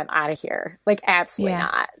 oh no, I'm out of here. Like absolutely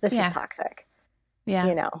not. This is toxic. Yeah.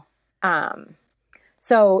 You know?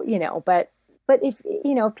 So, you know, but if,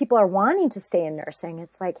 you know, if people are wanting to stay in nursing,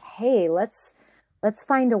 it's like, hey, let's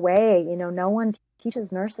find a way, you know, no one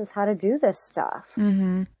teaches nurses how to do this stuff.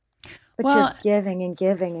 Mm-hmm. But you're giving and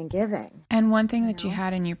giving and giving. And one thing that you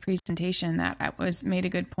had in your presentation that made a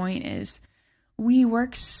good point is we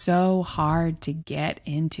work so hard to get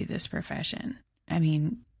into this profession. I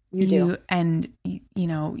mean, you do. And, you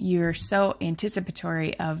know, you're so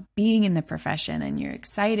anticipatory of being in the profession and you're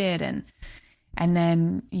excited. And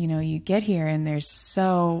then, you know, you get here and there's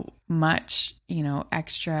so much, you know,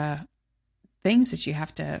 extra things that you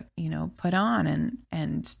have to, you know, put on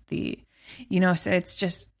and the, you know, so it's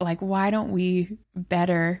just like, why don't we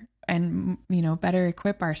better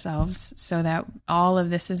equip ourselves so that all of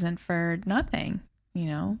this isn't for nothing, you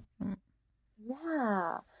know?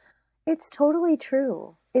 Yeah, it's totally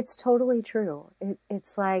true. It's totally true.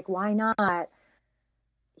 It's like, why not,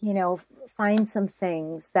 you know, find some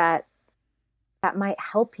things that might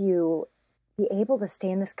help you be able to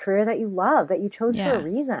stay in this career that you love, that you chose for a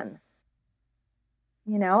reason,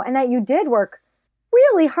 you know, and that you did work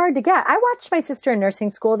really hard to get. I watched my sister in nursing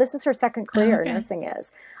school. This is her second career. Nursing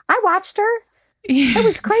is. I watched her. It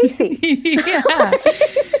was crazy.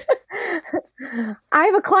 I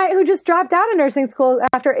have a client who just dropped out of nursing school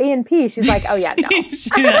after A&P. She's like, oh yeah, no. She's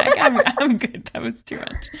like, I'm good. That was too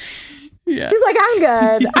much. Yeah. She's like, I'm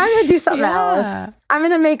good. I'm going to do something else. I'm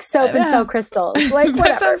going to make soap and sell crystals. Like,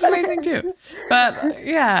 that sounds amazing too. But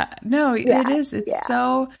it is. It's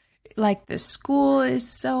so, like, the school is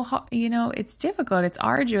so, you know, it's difficult. It's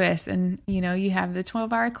arduous. And, you know, you have the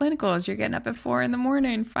 12-hour clinicals. You're getting up at 4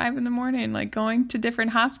 a.m, 5 a.m, like going to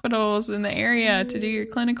different hospitals in the area to do your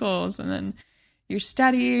clinicals. And then you're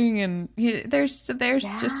studying and there's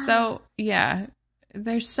just so,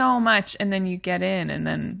 there's so much. And then you get in and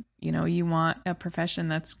then, you know, you want a profession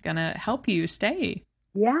that's going to help you stay.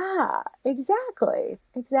 Yeah, exactly.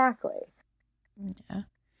 Yeah.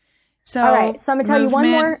 So, all right. So I'm going to tell you one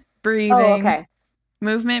more. Breathing. Oh, okay.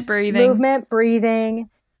 Movement, breathing,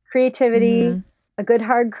 creativity, a good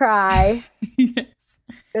hard cry. Yes.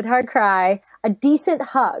 Good hard cry, a decent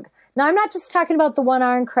hug. Now, I'm not just talking about the one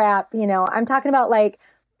arm crap, you know, I'm talking about like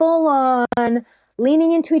full on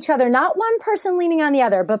leaning into each other, not one person leaning on the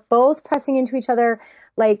other, but both pressing into each other,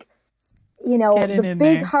 like, you know, the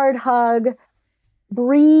big hard hug,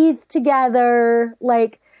 breathe together.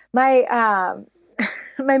 Like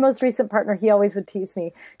my most recent partner, he always would tease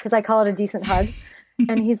me because I call it a decent hug.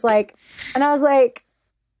 And he's like, and I was like,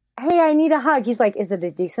 hey, I need a hug. He's like, is it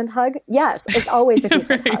a decent hug? Yes, it's always a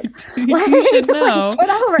decent hug. Like, you should know. Get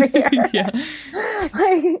over here.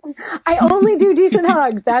 Like, I only do decent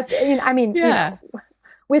hugs. That's, I mean, you know,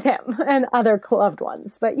 with him and other loved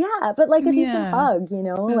ones. But yeah, but like a decent hug, you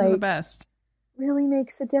know, those like are the best. Really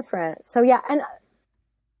makes a difference. So yeah, and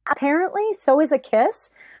apparently so is a kiss.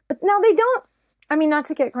 But now they don't, I mean, not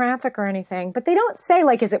to get graphic or anything, but they don't say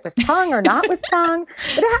like, is it with tongue or not with tongue?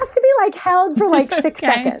 But it has to be like held for like 6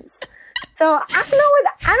 seconds. So I don't know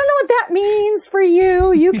what that means for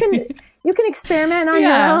you. You can experiment on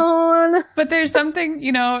your own. But there's something,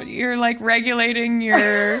 you know, you're like regulating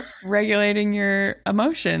your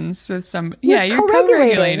emotions with some. You're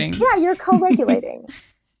co-regulating. Yeah, you're co-regulating.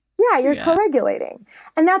 Co-regulating.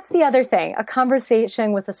 And that's the other thing, a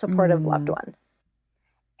conversation with a supportive loved one,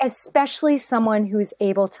 especially someone who's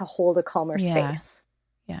able to hold a calmer space.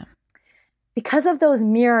 Yeah. Because of those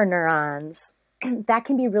mirror neurons, that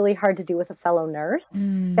can be really hard to do with a fellow nurse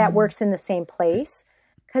that works in the same place,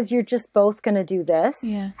 because you're just both going to do this.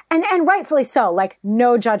 Yeah. And rightfully so, like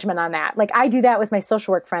no judgment on that. Like I do that with my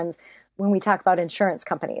social work friends when we talk about insurance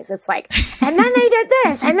companies. It's like, and then they did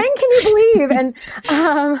this, and then can you believe? And,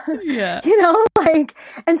 you know, like,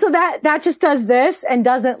 and so that just does this and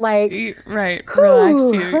doesn't like, relax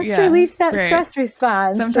you. Let's release that stress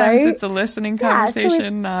response. Sometimes it's a listening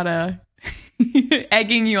conversation, not a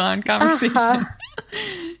egging you on conversation.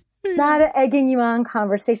 Not an egging you on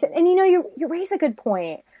conversation. And you know, you raise a good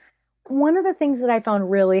point. One of the things that I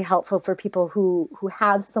found really helpful for people who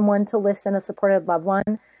have someone to listen, a supportive loved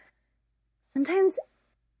one, sometimes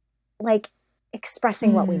like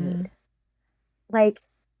expressing what we need. Like,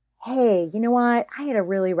 hey, you know what? I had a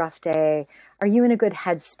really rough day. Are you in a good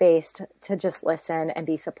headspace to just listen and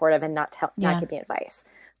be supportive and not give me advice?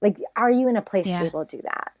 Like, are you in a place to be able to do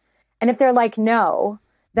that? And if they're like, no,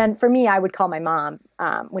 then for me, I would call my mom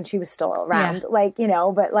when she was still around, like, you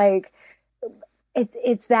know, but like,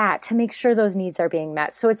 it's that to make sure those needs are being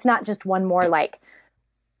met. So it's not just one more like,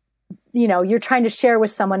 you know, you're trying to share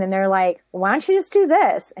with someone and they're like, why don't you just do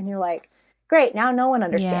this? And you're like, great, now no one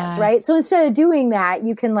understands, right? So instead of doing that,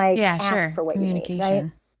 you can like ask for what you need,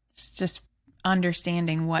 right? Just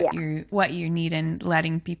understanding what you need and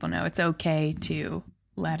letting people know it's okay to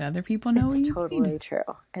let other people know. It's totally true.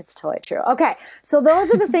 It's totally true. Okay. So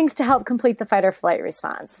those are the things to help complete the fight or flight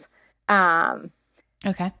response.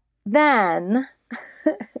 Okay. Then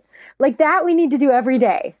like that we need to do every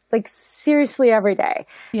day, like seriously every day.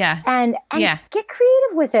 Yeah. And get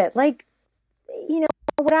creative with it. Like, you know,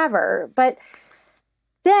 whatever. But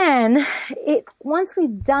then once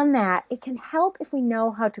we've done that, it can help if we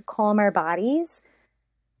know how to calm our bodies.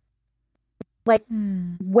 Like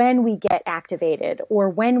when we get activated or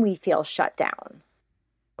when we feel shut down,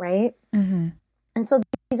 right? Mm-hmm. And so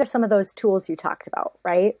these are some of those tools you talked about,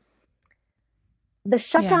 right? The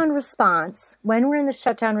shutdown response, when we're in the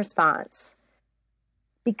shutdown response,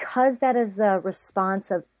 because that is a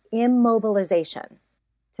response of immobilization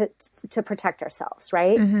to protect ourselves,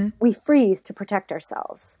 right? Mm-hmm. We freeze to protect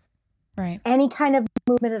ourselves. Right. Any kind of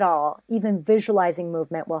movement at all, even visualizing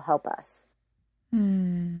movement will help us.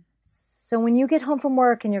 So when you get home from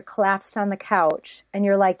work and you're collapsed on the couch and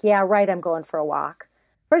you're like, yeah, right, I'm going for a walk.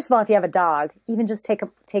 First of all, if you have a dog, even just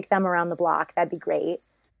take them around the block. That'd be great.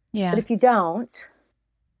 Yeah. But if you don't,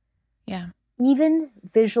 even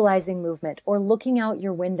visualizing movement or looking out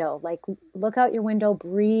your window, like look out your window,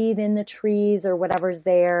 breathe in the trees or whatever's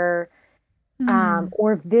there,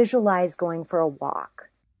 or visualize going for a walk.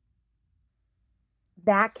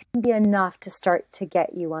 That can be enough to start to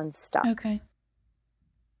get you unstuck. Okay.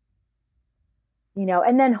 You know,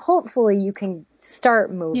 and then hopefully you can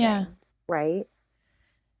start moving, right?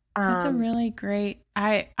 That's a really great,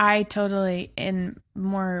 I totally, in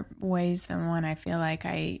more ways than one, I feel like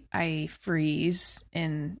I freeze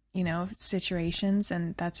in, you know, situations,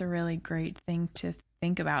 and that's a really great thing to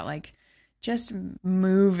think about. Like just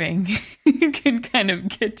moving can kind of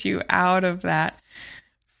get you out of that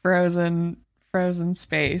frozen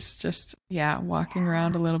space. Just, walking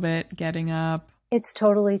around a little bit, getting up. It's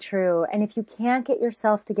totally true. And if you can't get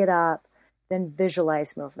yourself to get up, then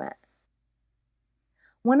visualize movement.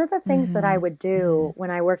 One of the things that I would do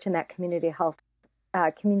when I worked in that community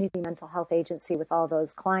mental health agency with all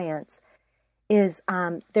those clients is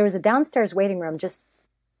there was a downstairs waiting room just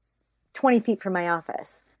 20 feet from my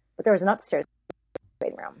office, but there was an upstairs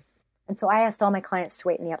waiting room. And so I asked all my clients to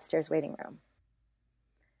wait in the upstairs waiting room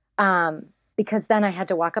because then I had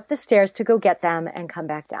to walk up the stairs to go get them and come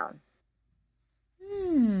back down.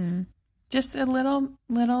 Just a little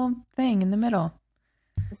thing in the middle.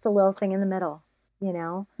 Just a little thing in the middle. You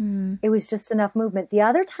know, it was just enough movement. The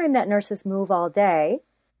other time that nurses move all day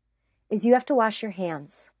is you have to wash your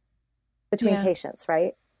hands between patients,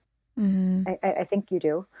 right? Mm-hmm. I think you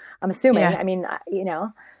do. I'm assuming. I mean, you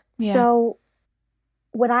know, so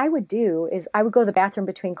what I would do is I would go to the bathroom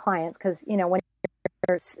between clients because, you know, when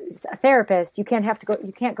you're a therapist, you can't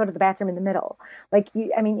go to the bathroom in the middle. Like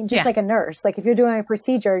just like a nurse, like if you're doing a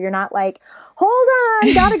procedure, you're not like, hold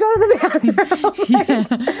on, gotta go to the bathroom.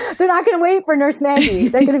 Like, they're not going to wait for Nurse Maggie.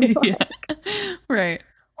 They're going to be like, right.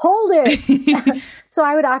 Hold it. So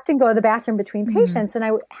I would often go to the bathroom between patients,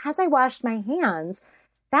 and as I washed my hands,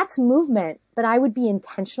 that's movement, but I would be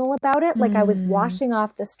intentional about it. Like I was washing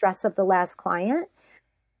off the stress of the last client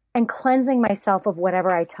and cleansing myself of whatever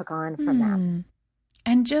I took on from them.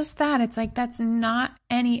 And just that, it's like, that's not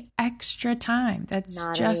any extra time. That's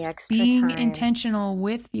not just being intentional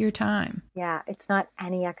with your time. Yeah, it's not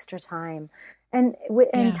any extra time. And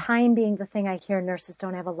time being the thing I hear nurses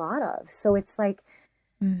don't have a lot of. So it's like,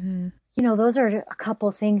 you know, those are a couple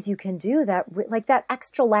of things you can do that, like that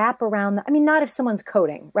extra lap around. Not if someone's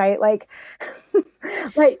coding, right? Like,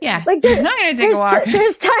 like not going to take a walk.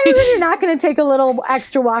 There's times when you're not going to take a little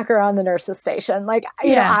extra walk around the nurse's station, like,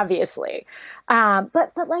 you know, obviously.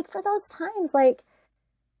 But like for those times, like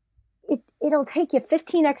it'll take you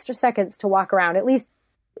 15 extra seconds to walk around, at least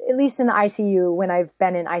in the ICU when I've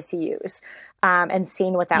been in ICUs. And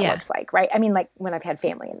seen what that looks like, right? I mean, like when I've had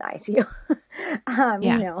family in the ICU,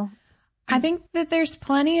 you know. I think that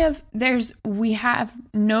we have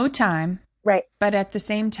no time. Right. But at the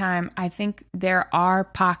same time, I think there are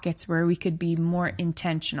pockets where we could be more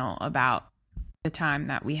intentional about the time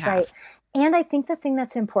that we have. Right. And I think the thing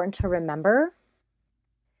that's important to remember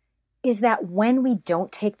is that when we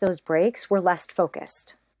don't take those breaks, we're less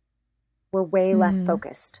focused. We're way less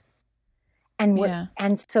focused.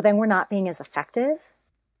 And so then we're not being as effective.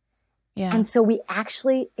 Yeah. And so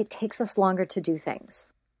it takes us longer to do things.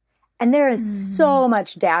 And there is so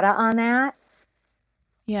much data on that.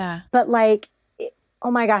 Yeah. But like, oh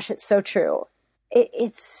my gosh, it's so true.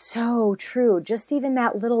 It's so true. Just even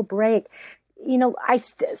that little break, you know,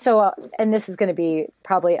 and this is going to be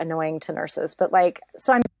probably annoying to nurses, but like,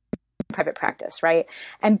 so I'm in private practice, right?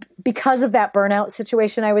 And because of that burnout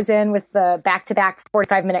situation I was in with the back-to-back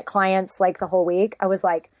 45-minute clients, like the whole week, I was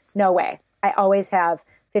like, no way. I always have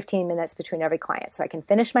 15 minutes between every client. So I can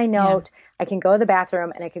finish my note, I can go to the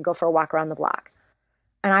bathroom, and I can go for a walk around the block.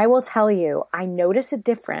 And I will tell you, I notice a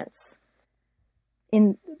difference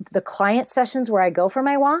in the client sessions where I go for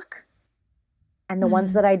my walk and the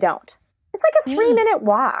ones that I don't. It's like a 3-minute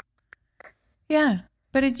walk. Yeah.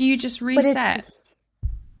 But you just reset.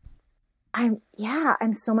 I'm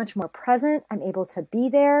so much more present. I'm able to be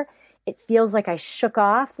there. It feels like I shook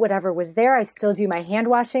off whatever was there. I still do my hand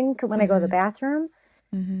washing when I go to the bathroom.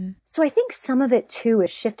 So I think some of it too is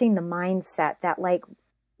shifting the mindset that like,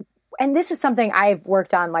 and this is something I've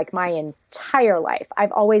worked on like my entire life.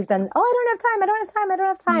 I've always been, I don't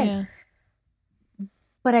have time. Yeah.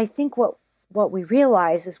 But I think what we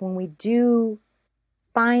realize is when we do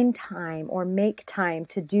find time or make time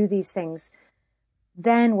to do these things,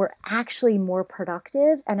 then we're actually more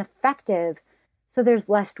productive and effective. So there's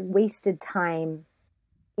less wasted time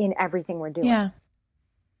in everything we're doing. Yeah.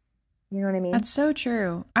 You know what I mean? That's so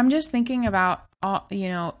true. I'm just thinking about,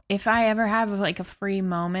 if I ever have like a free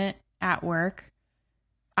moment at work,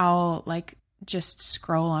 I'll like just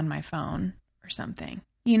scroll on my phone or something,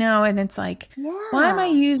 and it's like, why am I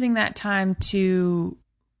using that time to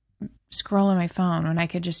scroll on my phone when I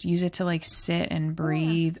could just use it to like sit and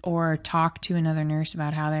breathe or talk to another nurse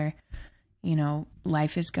about how their,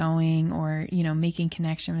 life is going, or, making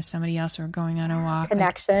connection with somebody else, or going on a walk.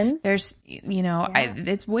 Connection. Like, there's,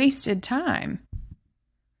 it's wasted time.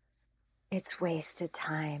 It's wasted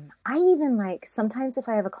time. I even like, sometimes if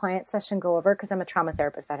I have a client session go over, because I'm a trauma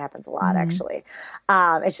therapist, that happens a lot actually.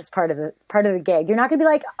 It's just part of the gig. You're not going to be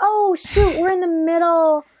like, oh shoot, we're in the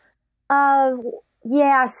middle of,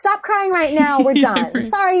 stop crying right now. We're done.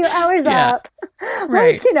 Sorry, your hour's up.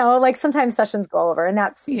 Right. Like sometimes sessions go over, and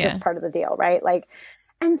that's just part of the deal, right? Like,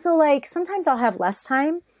 and so like sometimes I'll have less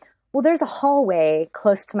time. Well, there's a hallway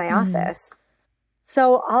close to my office.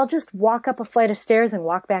 So I'll just walk up a flight of stairs and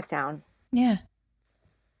walk back down. Yeah.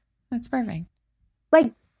 That's perfect.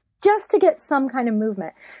 Like just to get some kind of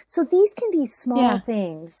movement. So these can be small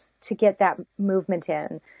things to get that movement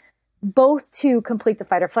in, both to complete the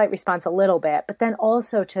fight or flight response a little bit, but then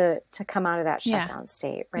also to come out of that shutdown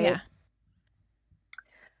state, right? Yeah.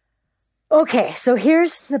 Okay, so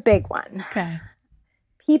here's the big one. Okay.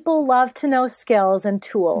 People love to know skills and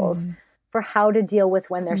tools for how to deal with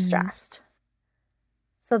when they're stressed.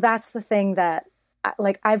 So that's the thing that,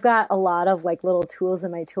 like, I've got a lot of like little tools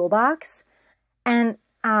in my toolbox. And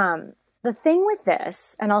the thing with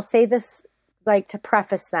this, and I'll say this like to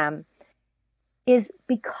preface them, is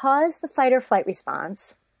because the fight or flight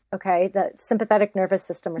response okay, the sympathetic nervous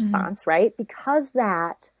system response, right? Because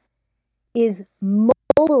that is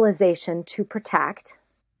mobilization to protect,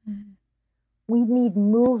 we need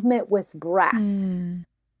movement with breath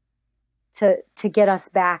to get us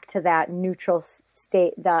back to that neutral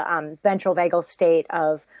state, the ventral vagal state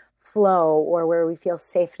of flow, or where we feel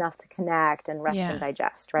safe enough to connect and rest and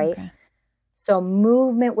digest, right? Okay. So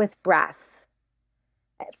movement with breath,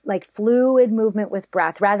 like fluid movement with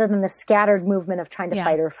breath, rather than the scattered movement of trying to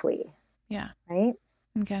fight or flee. Yeah. Right?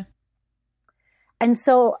 Okay. And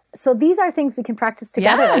so these are things we can practice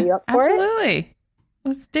together. Are you up for it? Absolutely.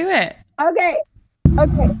 Let's do it. Okay.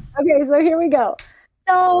 So here we go.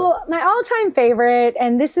 So my all-time favorite,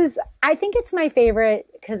 and I think it's my favorite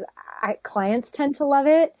because clients tend to love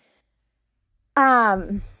it.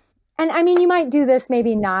 And I mean, you might do this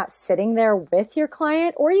maybe not sitting there with your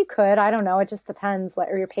client, or you could, I don't know. It just depends.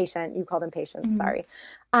 Or your patient, you call them patients, sorry.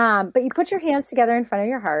 But you put your hands together in front of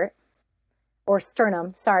your heart. Or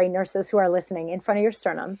sternum, sorry, nurses who are listening, in front of your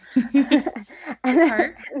sternum.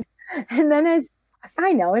 Heart. And then in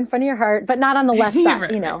front of your heart, but not on the left side,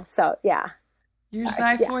 right. So yeah. Your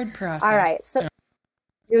xiphoid process. All right, so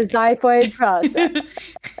your xiphoid process.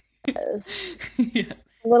 Yeah.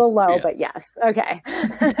 A little low, but yes. Okay.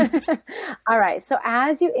 All right, so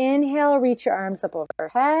as you inhale, reach your arms up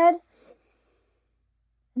overhead.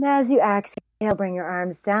 And as you exhale, bring your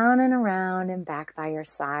arms down and around and back by your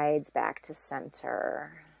sides, back to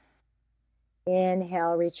center.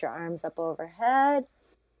 Inhale, reach your arms up overhead.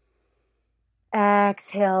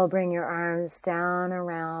 Exhale, bring your arms down,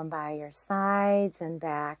 around by your sides and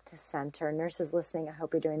back to center. Nurses listening, I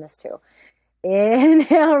hope you're doing this too.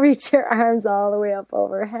 Inhale, reach your arms all the way up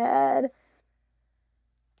overhead.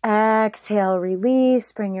 Exhale,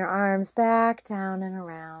 release, bring your arms back, down and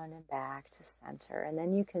around and back to center. And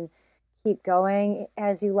then you can keep going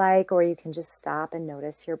as you like, or you can just stop and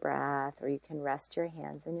notice your breath, or you can rest your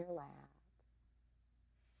hands in your lap.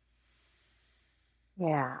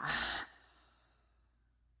 Yeah.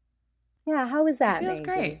 Yeah, how was that? It feels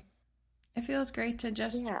great. It feels great to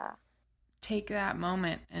just take that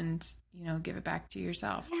moment and, give it back to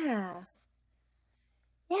yourself. Yeah.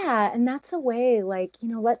 Yeah, and that's a way, like,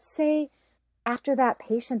 let's say after that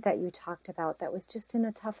patient that you talked about that was just in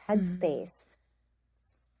a tough headspace,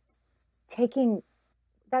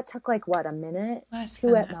 that took like what, a minute? Less two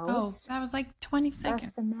than at that. most? Oh, that was like 20 seconds.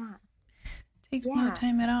 Less than that. Takes no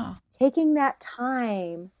time at all. Taking that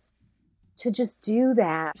time to just do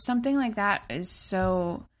that. Something like that is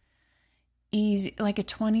so easy, like a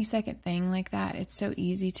 20-second thing like that. It's so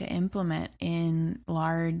easy to implement in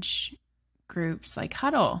large groups like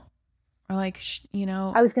huddle, or like,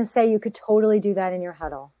 I was going to say you could totally do that in your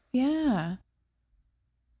huddle. Yeah.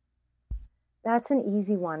 That's an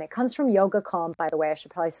easy one. It comes from Yoga Calm, by the way. I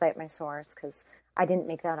should probably cite my source because I didn't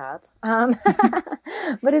make that up.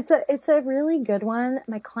 But it's a really good one.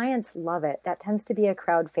 My clients love it. That tends to be a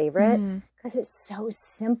crowd favorite because it's so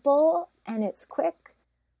simple and it's quick.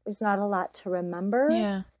 There's not a lot to remember.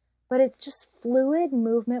 Yeah. But it's just fluid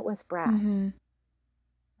movement with breath.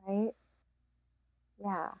 Right?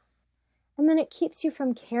 Yeah. And then it keeps you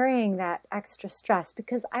from carrying that extra stress,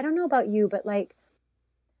 because I don't know about you, but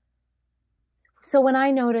so when I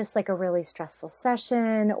notice like a really stressful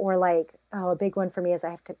session, or like, a big one for me is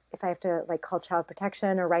if I have to like call child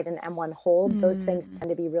protection or write an M1 hold, those things tend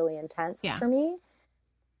to be really intense for me.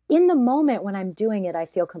 In the moment when I'm doing it, I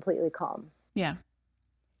feel completely calm. Yeah.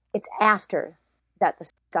 It's after that the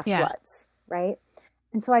stuff floods, right?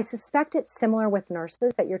 And so I suspect it's similar with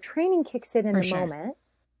nurses, that your training kicks in the moment.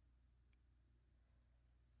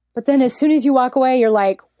 But then as soon as you walk away, you're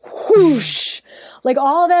like, whoosh, like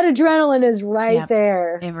all that adrenaline is right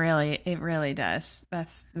there. It really does.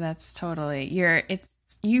 That's totally,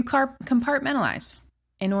 you compartmentalize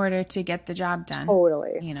in order to get the job done.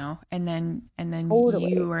 Totally. And then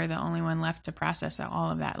you are the only one left to process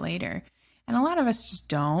all of that later. And a lot of us just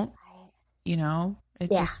don't, it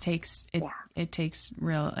just takes, it takes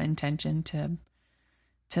real intention to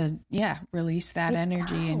release that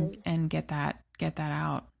energy and get that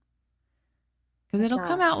out. Because it'll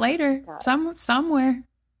come out later, somewhere.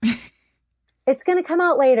 It's going to come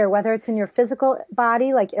out later, whether it's in your physical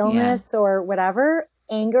body, like illness or whatever,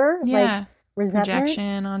 anger, like resentment.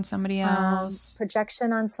 Projection on somebody else.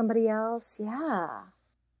 Yeah,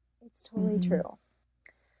 it's totally true.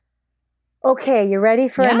 Okay, you ready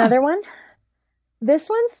for another one? This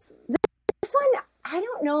one, I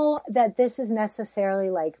don't know that this is necessarily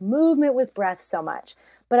like movement with breath so much,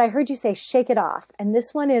 but I heard you say shake it off. And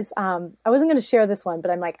this one is, I wasn't going to share this one, but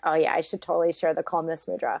I'm like, oh yeah, I should totally share the calmness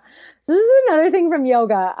mudra. So this is another thing from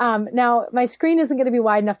yoga. Now my screen isn't going to be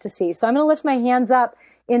wide enough to see. So I'm going to lift my hands up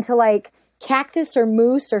into like cactus or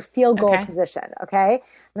moose or field goal position. Okay.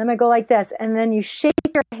 And I'm going to go like this. And then you shake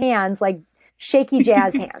your hands like shaky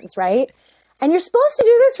jazz hands, right? And you're supposed to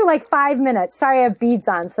do this for like 5 minutes. Sorry, I have beads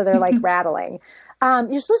on, so they're like rattling.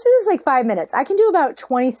 You're supposed to do this like 5 minutes. I can do about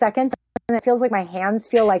 20 seconds, and it feels like my hands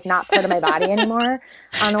feel like not part of my body anymore.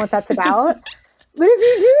 I don't know what that's about. But if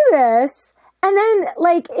you do this, and then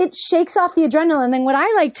like it shakes off the adrenaline, and then what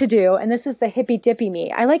I like to do, and this is the hippy dippy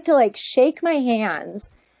me, I like to like shake my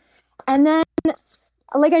hands, and then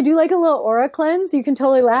like I do like a little aura cleanse. You can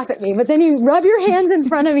totally laugh at me, but then you rub your hands in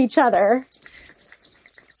front of each other.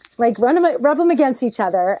 Like rub them against each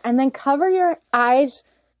other, and then cover your eyes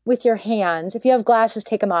with your hands. If you have glasses,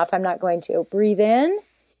 take them off. I'm not going to. Breathe in.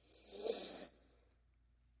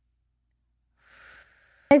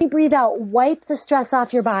 As you breathe out, wipe the stress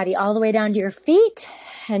off your body all the way down to your feet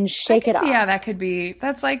and shake it off. Yeah, that could be.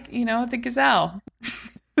 That's like, the gazelle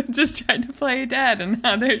just tried to play dead, and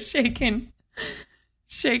now they're shaking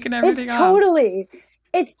everything off. Totally.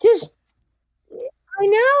 It's just, I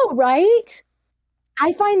know, right?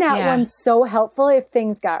 I find that one so helpful if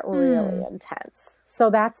things got really intense. So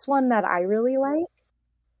that's one that I really like.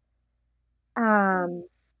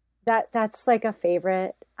 That's like a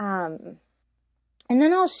favorite. And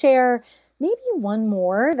then I'll share maybe one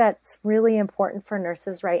more that's really important for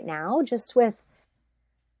nurses right now, just with,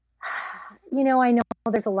 I know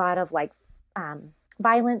there's a lot of like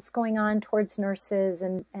violence going on towards nurses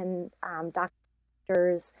and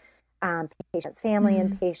doctors, patients, family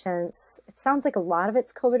and patients. It sounds like a lot of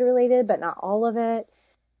it's COVID related, but not all of it.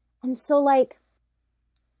 And so like,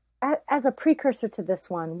 as a precursor to this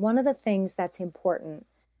one of the things that's important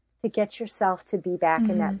to get yourself to be back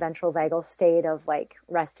in that ventral vagal state of like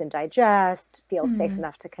rest and digest, feel safe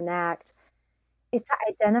enough to connect, is to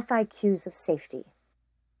identify cues of safety.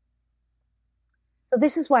 So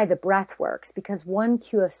this is why the breath works, because one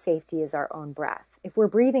cue of safety is our own breath. If we're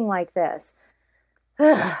breathing like this,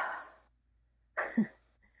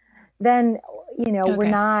 then, we're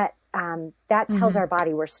not, that tells our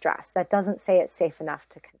body we're stressed. That doesn't say it's safe enough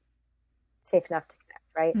to connect,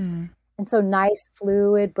 right? And so nice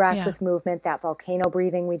fluid breath with movement, that volcano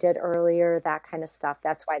breathing we did earlier, that kind of stuff.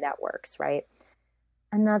 That's why that works, right?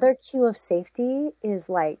 Another cue of safety is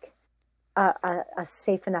like a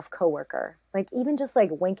safe enough coworker, like even just like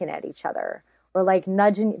winking at each other or like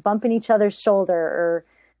bumping each other's shoulder, or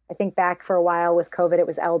I think back for a while with COVID, it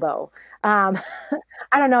was elbow. I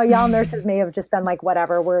don't know. Y'all nurses may have just been like,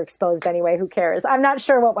 whatever, we're exposed anyway. Who cares? I'm not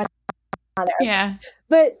sure what went on there. Yeah.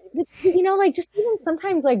 But like just even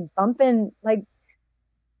sometimes like bumping, like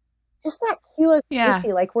just that cue of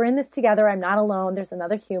safety, like we're in this together. I'm not alone. There's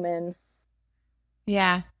another human.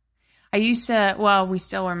 Yeah. I used to, we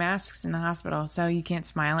still wear masks in the hospital, so you can't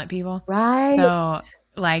smile at people. Right. So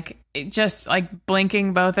like just like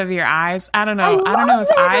blinking both of your eyes. I don't know if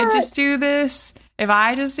I just do this, if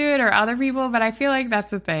I just do it or other people, but I feel like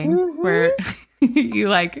that's a thing where you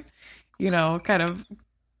like, kind of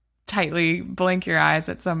tightly blink your eyes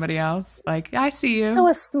at somebody else. Like, I see you. So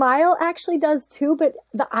a smile actually does too, but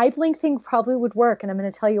the eye blink thing probably would work. And I'm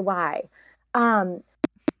going to tell you why.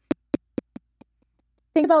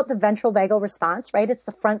 Think about the ventral vagal response, right? It's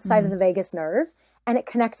the front side of the vagus nerve, and it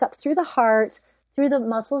connects up through the heart, through the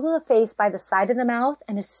muscles of the face, by the side of the mouth,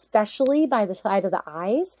 and especially by the side of the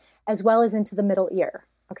eyes, as well as into the middle ear.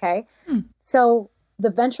 Okay. So the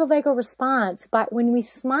ventral vagal response, but when we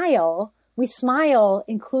smile,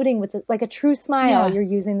 including with like a true smile, you're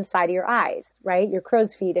using the side of your eyes, right? Your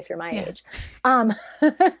crow's feet, if you're my age.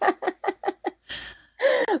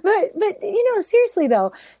 But seriously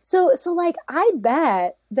though, so like I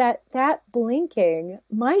bet that blinking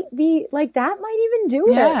might be like, that might even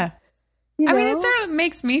do it. I mean, it sort of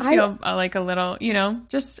makes me feel like a little,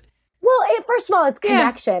 just. Well, first of all, it's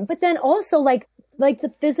connection, but then also like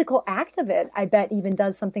the physical act of it, I bet even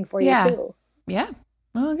does something for you too. Yeah.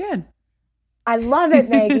 Well, good. I love it,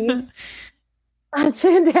 Maggie. That's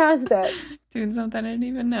fantastic. Doing something I didn't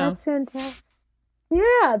even know. That's fantastic.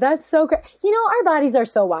 Yeah, that's so great. Our bodies are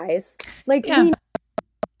so wise. Like we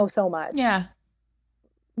know so much. Yeah.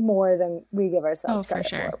 More than we give ourselves credit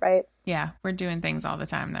for, right? Yeah, we're doing things all the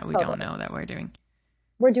time that we don't know that we're doing.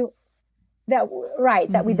 We're doing that, right?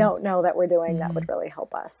 That we don't know that we're doing. That would really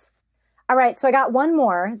help us. All right, so I got one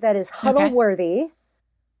more that is huddle worthy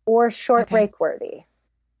or short break worthy.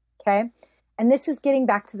 Okay, and this is getting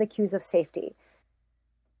back to the cues of safety.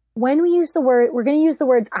 When we use the word, we're going to use the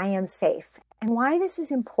words "I am safe," and why this is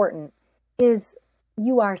important is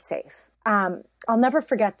you are safe. I'll never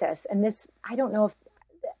forget this, and this I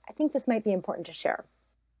think this might be important to share.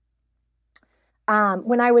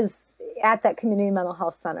 When I was at that community mental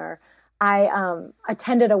health center, I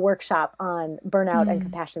attended a workshop on burnout and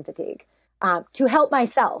compassion fatigue to help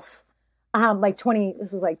myself.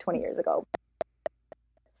 This was like 20 years ago.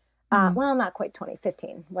 Well, not quite 20,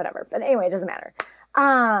 15, whatever. But anyway, it doesn't matter.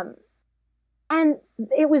 And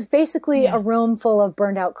it was basically a room full of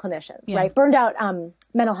burned out clinicians, right? Burned out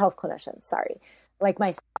mental health clinicians, sorry, like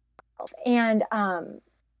myself. And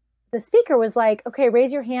the speaker was like, okay,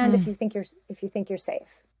 raise your hand if you think you're safe,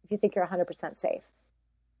 if you think you're 100% safe.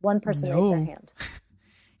 One person raised their hand.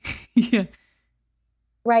 Yeah.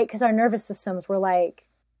 Right? Because our nervous systems were like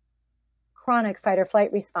chronic fight or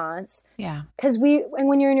flight response. Yeah. Because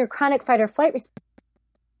when you're in your chronic fight or flight response,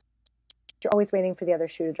 you're always waiting for the other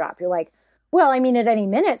shoe to drop. You're like, well, I mean, at any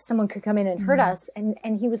minute, someone could come in and hurt us.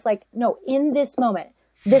 And he was like, no, in this moment,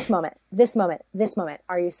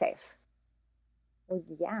 are you safe? Well,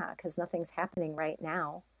 yeah, because nothing's happening right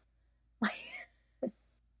now.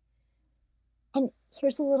 And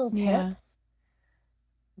here's a little tip. Yeah.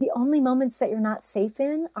 The only moments that you're not safe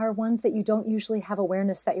in are ones that you don't usually have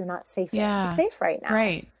awareness that you're not safe in. You're safe right now.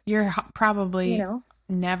 Right. You're probably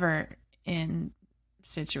never in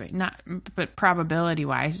but probability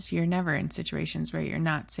wise, you're never in situations where you're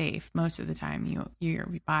not safe. Most of the time your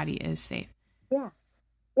body is safe. Yeah.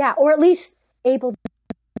 Yeah. Or at least able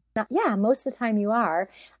to, most of the time you are.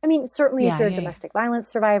 I mean, certainly if you're a domestic violence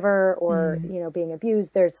survivor or, being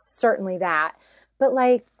abused, there's certainly that. But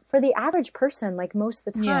like for the average person, like most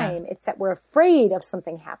of the time, it's that we're afraid of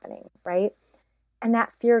something happening, right? And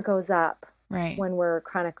that fear goes up when we're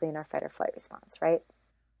chronically in our fight or flight response, right?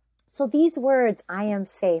 So these words, I am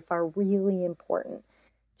safe, are really important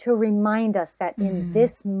to remind us that in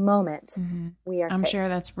this moment, we are safe. I'm sure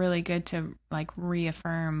that's really good to like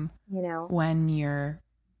reaffirm, when you're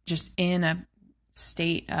just in a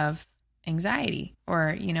state of anxiety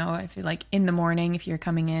or, if you're like in the morning, if you're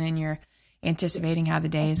coming in and you're anticipating how the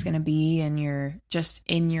day is going to be and you're just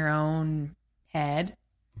in your own head.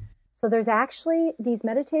 So there's actually these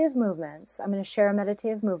meditative movements. I'm going to share a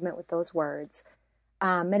meditative movement with those words.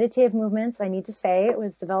 Meditative movements, I need to say, it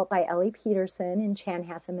was developed by Ellie Peterson in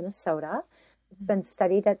Chanhassen, Minnesota. It's been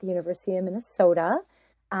studied at the University of Minnesota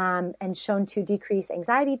and shown to decrease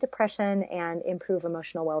anxiety, depression, and improve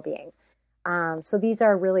emotional well-being. So these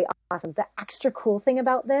are really awesome. The extra cool thing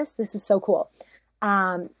about this is so cool.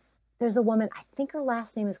 There's a woman, I think her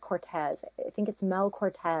last name is Cortez. I think it's Mel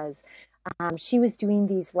Cortez. She was doing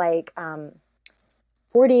these 48-hour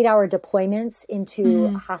deployments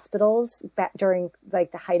into hospitals back during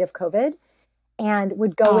like the height of COVID and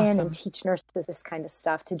would go in and teach nurses this kind of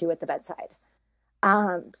stuff to do at the bedside.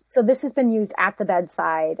 So this has been used at the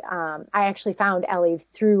bedside. I actually found Ellie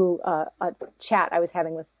through a chat I was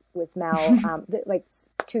having with Mel like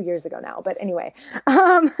 2 years ago now. But anyway,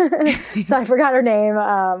 so I forgot her name.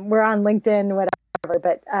 We're on LinkedIn, whatever,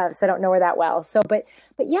 but so I don't know her that well. So, but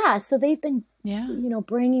yeah, so they've been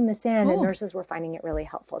bringing this in and nurses were finding it really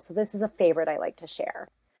helpful. So this is a favorite I like to share.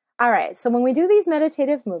 All right. So when we do these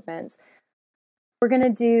meditative movements, we're going to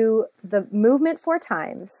do the movement 4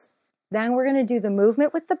 times. Then we're going to do the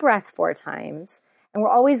movement with the breath 4 times. And we're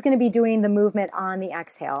always going to be doing the movement on the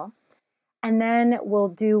exhale. And then we'll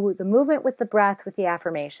do the movement with the breath with the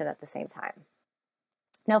affirmation at the same time.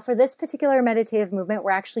 Now for this particular meditative movement,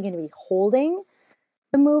 we're actually going to be holding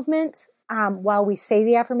the movement while we say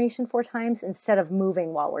the affirmation 4 times instead of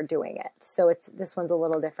moving while we're doing it. So this one's a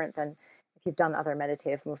little different than if you've done other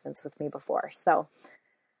meditative movements with me before. So,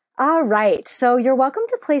 all right. So you're welcome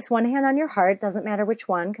to place one hand on your heart. Doesn't matter which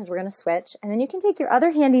one because we're going to switch. And then you can take your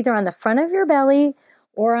other hand either on the front of your belly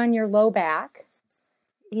or on your low back.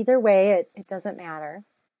 Either way, it doesn't matter.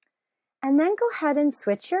 And then go ahead and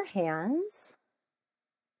switch your hands.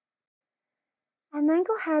 And then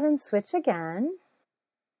go ahead and switch again.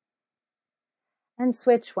 And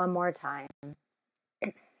switch one more time.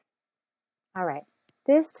 All right.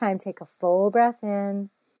 This time, take a full breath in.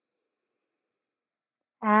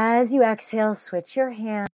 As you exhale, switch your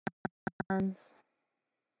hands.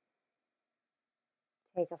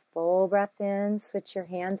 Take a full breath in. Switch your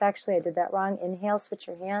hands. Actually, I did that wrong. Inhale, switch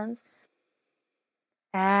your hands.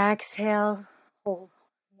 Exhale. Hold.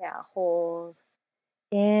 Yeah, hold.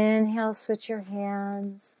 Inhale, switch your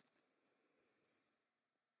hands.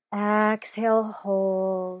 Exhale,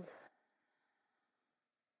 hold.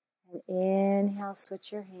 And inhale,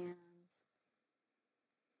 switch your hands.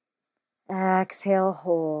 Exhale,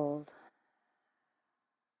 hold.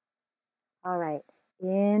 All right.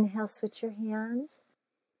 Inhale, switch your hands.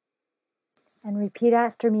 And repeat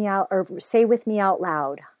after me out, or say with me out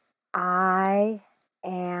loud. I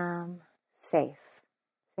am safe.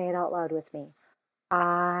 Say it out loud with me.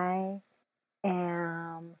 I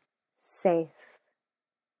am safe.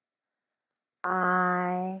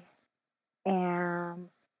 I am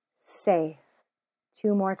safe.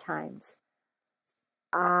 2 more times.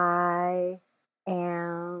 I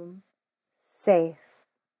am safe.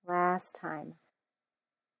 Last time.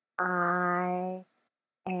 I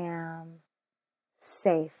am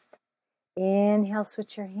safe. Inhale,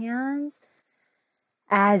 switch your hands.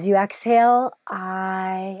 As you exhale,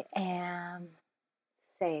 I am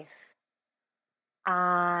safe.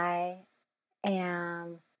 I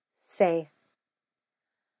am safe.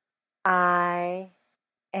 I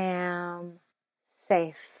am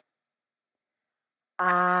safe.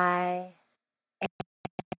 I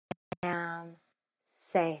am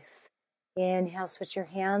safe. Inhale, switch your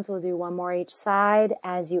hands. We'll do one more each side.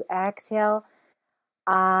 As you exhale,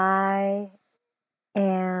 I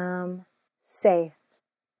am safe.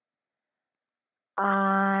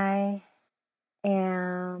 I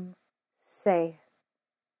am safe.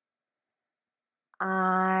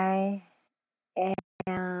 I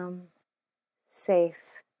am safe.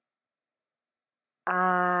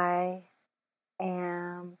 I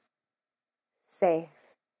am safe.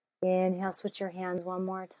 Inhale, switch your hands one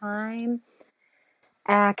more time.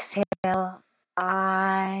 Exhale,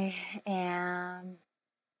 I am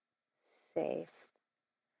safe.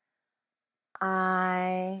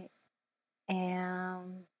 I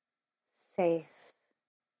am safe.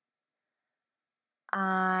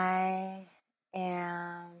 I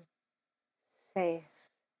am safe.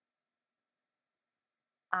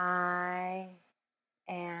 I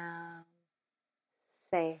am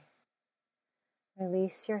safe.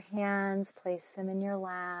 Release your hands, place them in your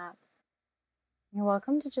lap. You're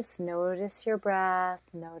welcome to just notice your breath,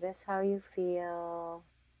 notice how you feel.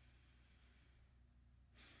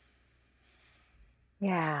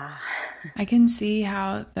 Yeah. I can see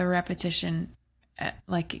how the repetition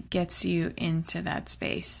gets you into that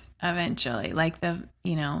space eventually. It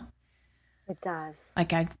does.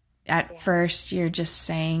 At first you're just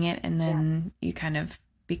saying it, and then you kind of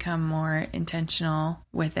become more intentional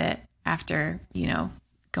with it after,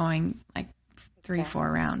 going like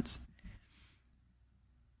 3-4 rounds.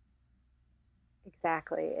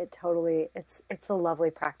 Exactly. It's a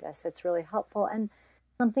lovely practice. It's really helpful and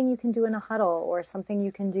something you can do in a huddle or something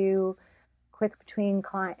you can do quick between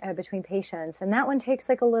patients. And that one takes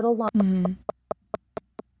like a little long,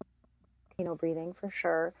 breathing for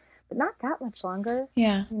sure, but not that much longer.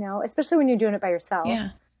 Yeah. Especially when you're doing it by yourself. Yeah.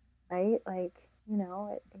 Right?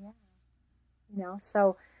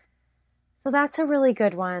 So that's a really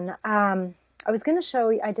good one. I was going to show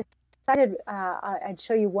you, I decided I'd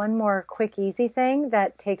show you one more quick, easy thing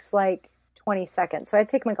that takes like 20 seconds. So I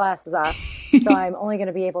take my glasses off, so I'm only going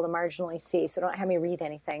to be able to marginally see, so don't have me read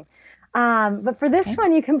anything. But for this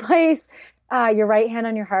one, you can place your right hand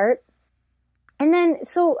on your heart. And then,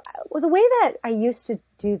 the way that I used to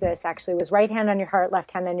do this actually was right hand on your heart,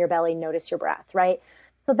 left hand on your belly, notice your breath, right?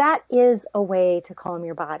 So that is a way to calm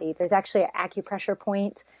your body. There's actually an acupressure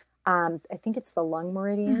point. I think it's the lung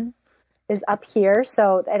meridian is up here.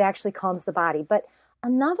 So it actually calms the body. But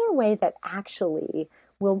another way that actually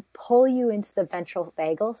will pull you into the ventral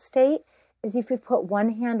vagal state is if you put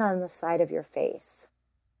one hand on the side of your face.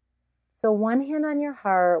 So one hand on your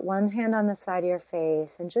heart, one hand on the side of your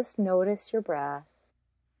face, and just notice your breath.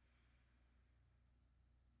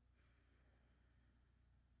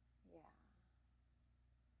 Yeah.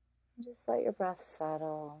 Just let your breath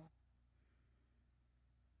settle.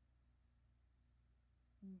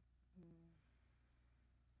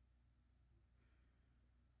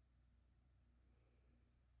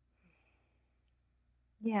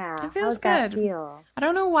 Yeah, it feels good. That feel? I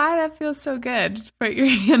don't know why that feels so good. Put your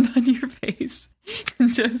hand on your face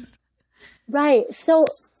and just right. So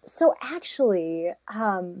actually,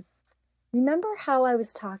 remember how I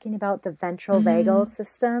was talking about the ventral vagal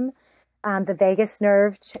system? The vagus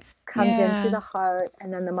nerve comes in through the heart,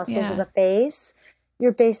 and then the muscles of the face.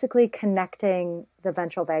 You're basically connecting the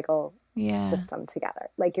ventral vagal system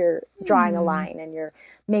together. Like you're drawing a line, and you're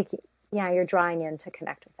drawing in to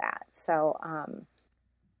connect with that. So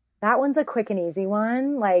that one's a quick and easy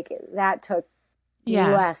one. Like that took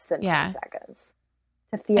less than 10 seconds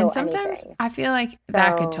to feel anything. And sometimes I feel like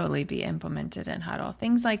that could totally be implemented in huddle.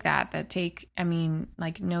 Things like that take,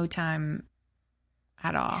 no time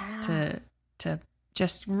at all to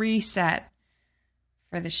just reset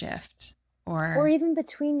for the shift. Or even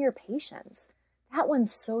between your patients. That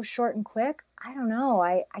one's so short and quick. I don't know.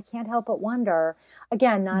 I can't help but wonder.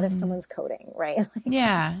 Again, not if someone's coding, right?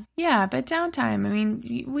 Yeah, but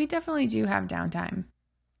downtime. We definitely do have downtime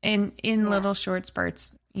in little short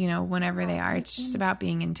spurts, whenever they are. It's just about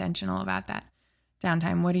being intentional about that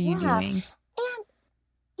downtime. What are you doing?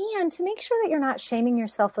 and to make sure that you're not shaming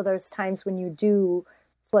yourself for those times when you do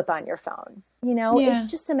flip on your phone. It's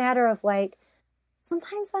just a matter of like,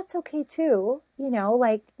 sometimes that's okay too,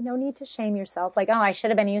 like no need to shame yourself. Like, oh, I should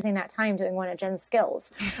have been using that time doing one of Jen's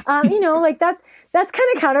skills. Like that's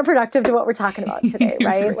kind of counterproductive to what we're talking about today,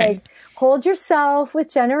 right? Right. Like hold yourself with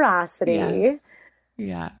generosity. Yes.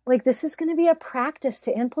 Yeah. Like this is going to be a practice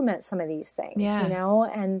to implement some of these things,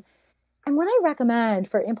 and what I recommend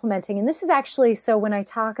for implementing, and this is actually, so when I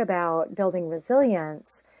talk about building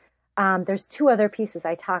resilience, there's two other pieces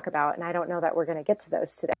I talk about, and I don't know that we're going to get to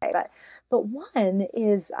those today, but one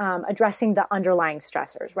is addressing the underlying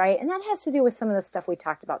stressors, right? And that has to do with some of the stuff we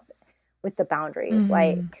talked about with the boundaries,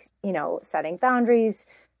 like, setting boundaries,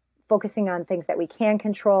 focusing on things that we can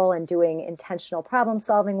control and doing intentional problem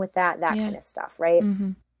solving with that kind of stuff, right?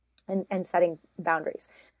 And setting boundaries.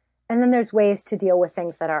 And then there's ways to deal with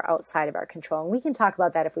things that are outside of our control. And we can talk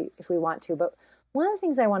about that if we want to. But one of the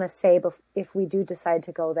things I want to say if we do decide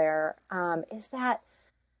to go there is that,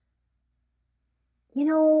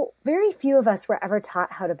 very few of us were ever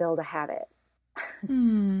taught how to build a habit.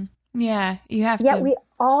 Yeah, you have to. Yeah, we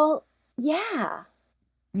all, yeah.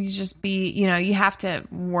 You just be, you have to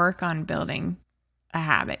work on building a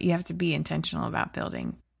habit. You have to be intentional about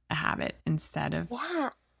building a habit instead of,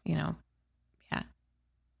 yeah.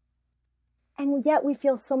 And yet we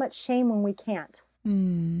feel so much shame when we can't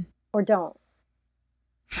or don't.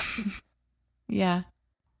 Yeah.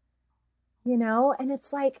 And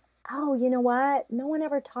it's like, oh, you know what? No one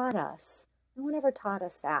ever taught us. No one ever taught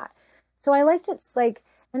us that. So I like to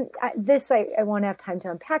and I won't have time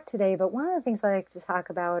to unpack today, but one of the things I like to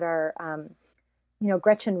talk about are,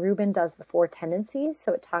 Gretchen Rubin does the 4 tendencies.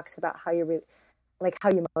 So it talks about how you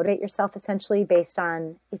motivate yourself essentially based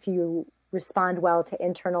on if you respond well to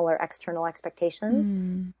internal or external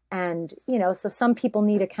expectations. And, so some people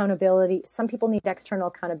need accountability. Some people need external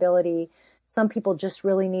accountability. Some people just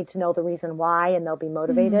really need to know the reason why, and they'll be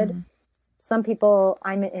motivated. Some people,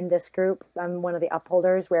 I'm in this group, I'm one of the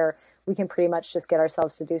upholders where we can pretty much just get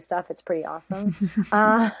ourselves to do stuff. It's pretty awesome.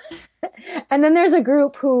 And then there's a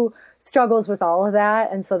group who struggles with all of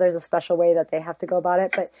that. And so there's a special way that they have to go about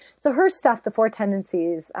it. But so her stuff, the 4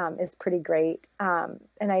 tendencies, is pretty great. And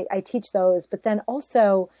I teach those, but then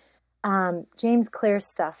also James Clear's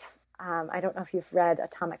stuff. I don't know if you've read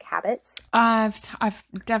Atomic Habits. I've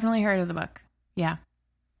definitely heard of the book. Yeah.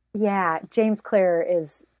 Yeah. James Clear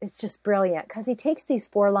it's just brilliant because he takes these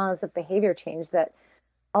 4 laws of behavior change that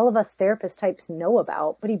all of us therapist types know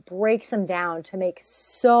about, but he breaks them down to make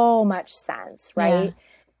so much sense. Right.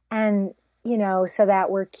 Yeah. And, so that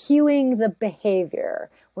we're cueing the behavior,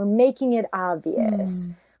 we're making it obvious.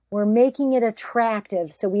 We're making it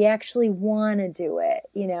attractive. So we actually want to do it,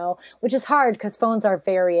 which is hard because phones are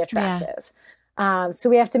very attractive. Yeah. So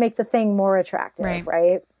we have to make the thing more attractive.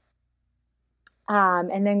 Right.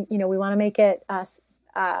 And then, we want to make it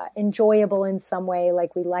enjoyable in some way,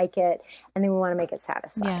 like we like it. And then we want to make it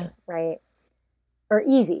satisfying. Right. Or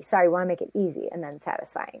easy. Sorry. We want to make it easy and then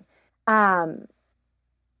satisfying.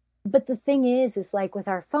 But the thing is like with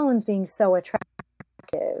our phones being so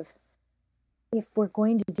attractive, if we're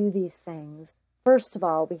going to do these things, first of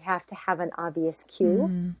all, we have to have an obvious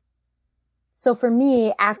cue. So for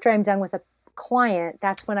me, after I'm done with a client,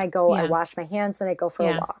 that's when I go, I wash my hands and I go for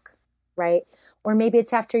a walk, right? Or maybe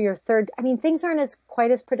it's after your third, things aren't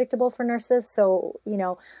quite as predictable for nurses. So,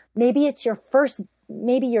 maybe it's your first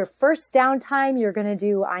downtime, you're going to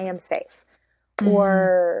do, I am safe.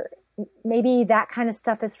 Or maybe that kind of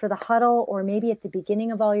stuff is for the huddle, or maybe at the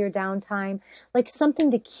beginning of all your downtime, like something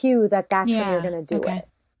to cue that's when you're going to do it.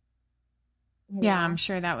 Yeah, I'm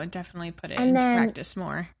sure that would definitely put it into practice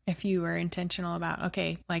more if you were intentional about,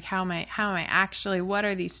 okay, like how am I actually, what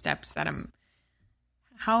are these steps that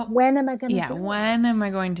when am I going to do it? Yeah, when am I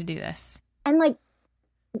going to do this? And like,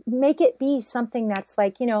 make it be something that's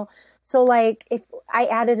like, so like if I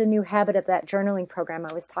added a new habit of that journaling program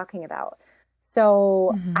I was talking about.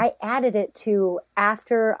 So I added it to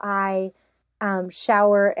after I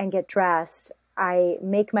shower and get dressed, I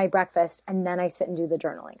make my breakfast and then I sit and do the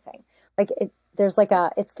journaling thing. Like there's like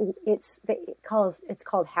it's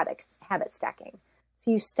called habit stacking.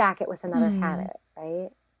 So you stack it with another habit,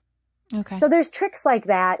 right? Okay. So there's tricks like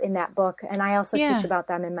that in that book, and I also teach about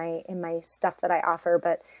them in my stuff that I offer.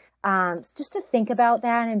 But just to think about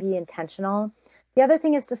that and be intentional. The other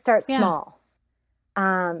thing is to start small.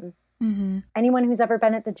 Anyone who's ever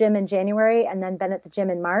been at the gym in January and then been at the gym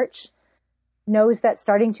in March knows that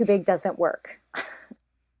starting too big doesn't work.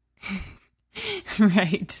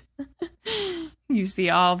 Right. You see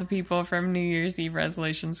all the people from New Year's Eve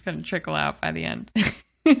resolutions kind of trickle out by the end.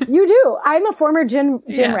 You do. I'm a former gym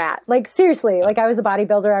rat. Like, seriously, like I was a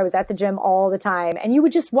bodybuilder. I was at the gym all the time, and you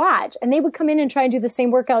would just watch, and they would come in and try and do the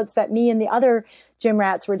same workouts that me and the other gym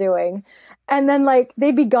rats were doing. And then like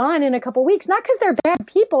they'd be gone in a couple weeks, not because they're bad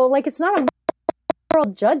people. Like, it's not a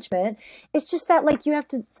moral judgment. It's just that like you have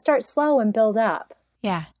to start slow and build up.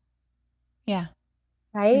 Yeah. Yeah.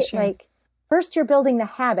 Right. Sure. Like first you're building the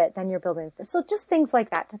habit, then you're building. So just things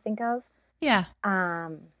like that to think of. Yeah.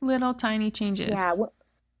 Little tiny changes. Yeah.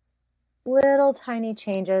 Little tiny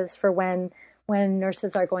changes for when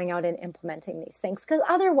nurses are going out and implementing these things. Because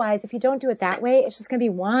otherwise, if you don't do it that way, it's just going to be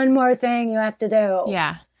one more thing you have to do.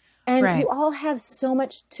 Yeah. And you all have so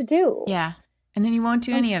much to do. Yeah. And then you won't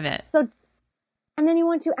do any of it. And then you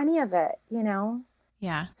won't do any of it, you know?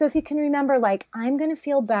 Yeah. So if you can remember, like, I'm going to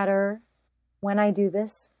feel better when I do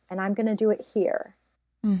this, and I'm going to do it here.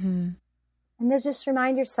 Mm-hmm. And then just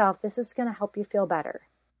remind yourself, this is going to help you feel better.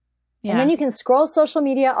 Yeah. And then you can scroll social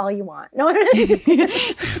media all you want. No,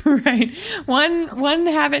 right. One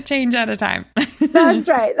habit change at a time. That's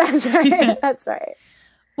right. Yeah. That's right.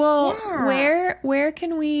 Well, where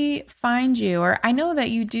can we find you? Or I know that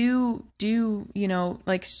you do, you know,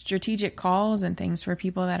 like strategic calls and things for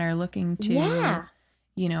people that are looking to,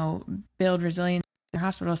 you know, build resilience in their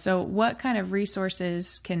hospital. So what kind of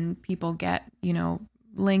resources can people get, you know,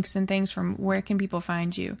 links and things from? Where can people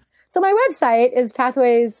find you? So my website is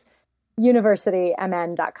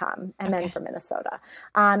pathwaysuniversitymn.com, MN for Minnesota.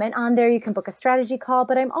 And on there you can book a strategy call,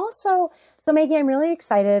 but I'm also, so Maggie, I'm really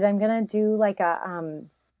excited. I'm going to do like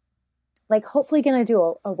hopefully going to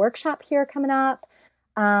do a workshop here coming up,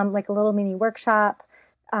 like a little mini workshop,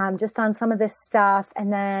 just on some of this stuff.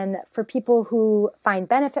 And then for people who find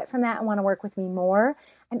benefit from that and want to work with me more,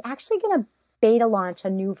 I'm actually going to beta launch a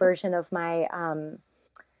new version of my,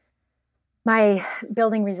 my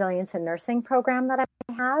Building Resilience in Nursing program that I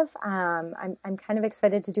have. I'm kind of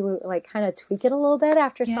excited to do like kind of tweak it a little bit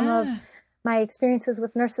after some of my experiences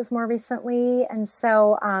with nurses more recently. And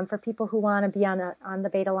so for people who want to be on the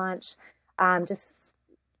beta launch, just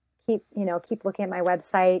keep looking at my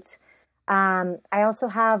website. I also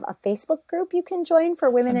have a Facebook group you can join for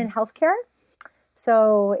women in healthcare.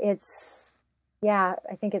 So it's, I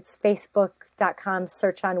think it's facebook.com,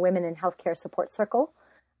 search on Women in Healthcare Support Circle.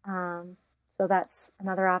 So that's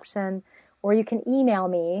another option. Or you can email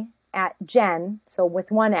me at Jen, so with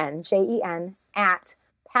one N, JEN, at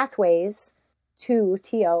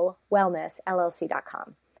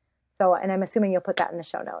pathways2TOwellnessllc.com. So, and I'm assuming you'll put that in the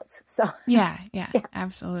show notes. So yeah,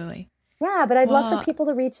 absolutely. Yeah, but I'd love for people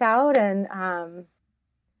to reach out and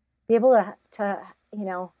be able to, you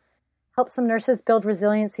know, help some nurses build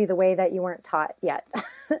resiliency the way that you weren't taught yet.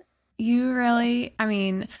 You really, I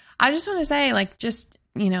mean, I just want to say, like, just,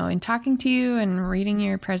 you know, in talking to you and reading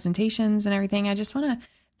your presentations and everything, I just want to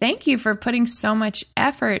thank you for putting so much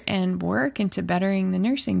effort and work into bettering the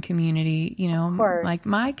nursing community, you know, like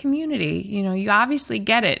my community. You know, you obviously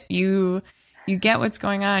get it. You get what's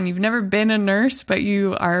going on. You've never been a nurse, but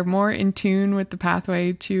you are more in tune with the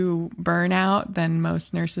pathway to burnout than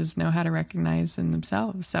most nurses know how to recognize in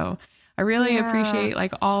themselves. So I really appreciate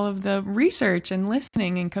like all of the research and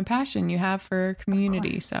listening and compassion you have for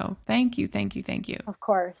community. So thank you. Of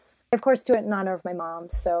course, do it in honor of my mom.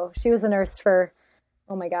 So she was a nurse for,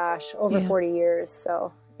 oh my gosh, over 40 years.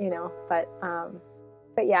 So, you know, but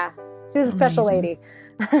yeah, she was a special lady.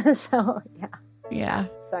 So yeah.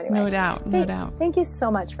 So anyway, no doubt. Thank you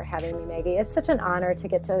so much for having me, Maggie. It's such an honor to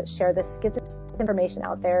get to share this, get this information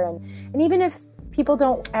out there. And even if people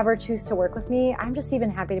don't ever choose to work with me, I'm just even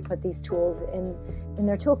happy to put these tools in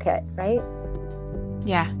their toolkit, right?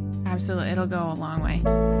 Yeah, absolutely. It'll go a long way.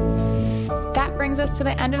 That brings us to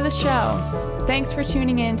the end of the show. Thanks for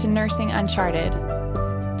tuning in to Nursing Uncharted.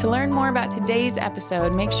 To learn more about today's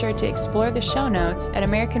episode, make sure to explore the show notes at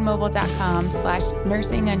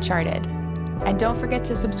americanmobile.com/nursinguncharted. And don't forget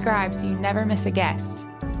to subscribe so you never miss a guest.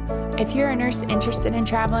 If you're a nurse interested in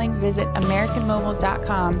traveling, visit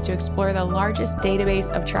americanmobile.com to explore the largest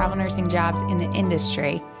database of travel nursing jobs in the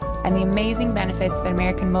industry and the amazing benefits that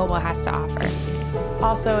American Mobile has to offer.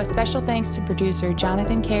 Also, a special thanks to producer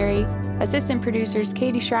Jonathan Carey, assistant producers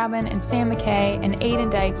Katie Schraubin and Sam McKay, and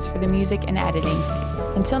Aiden Dykes for the music and editing.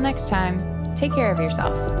 Until next time, take care of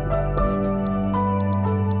yourself.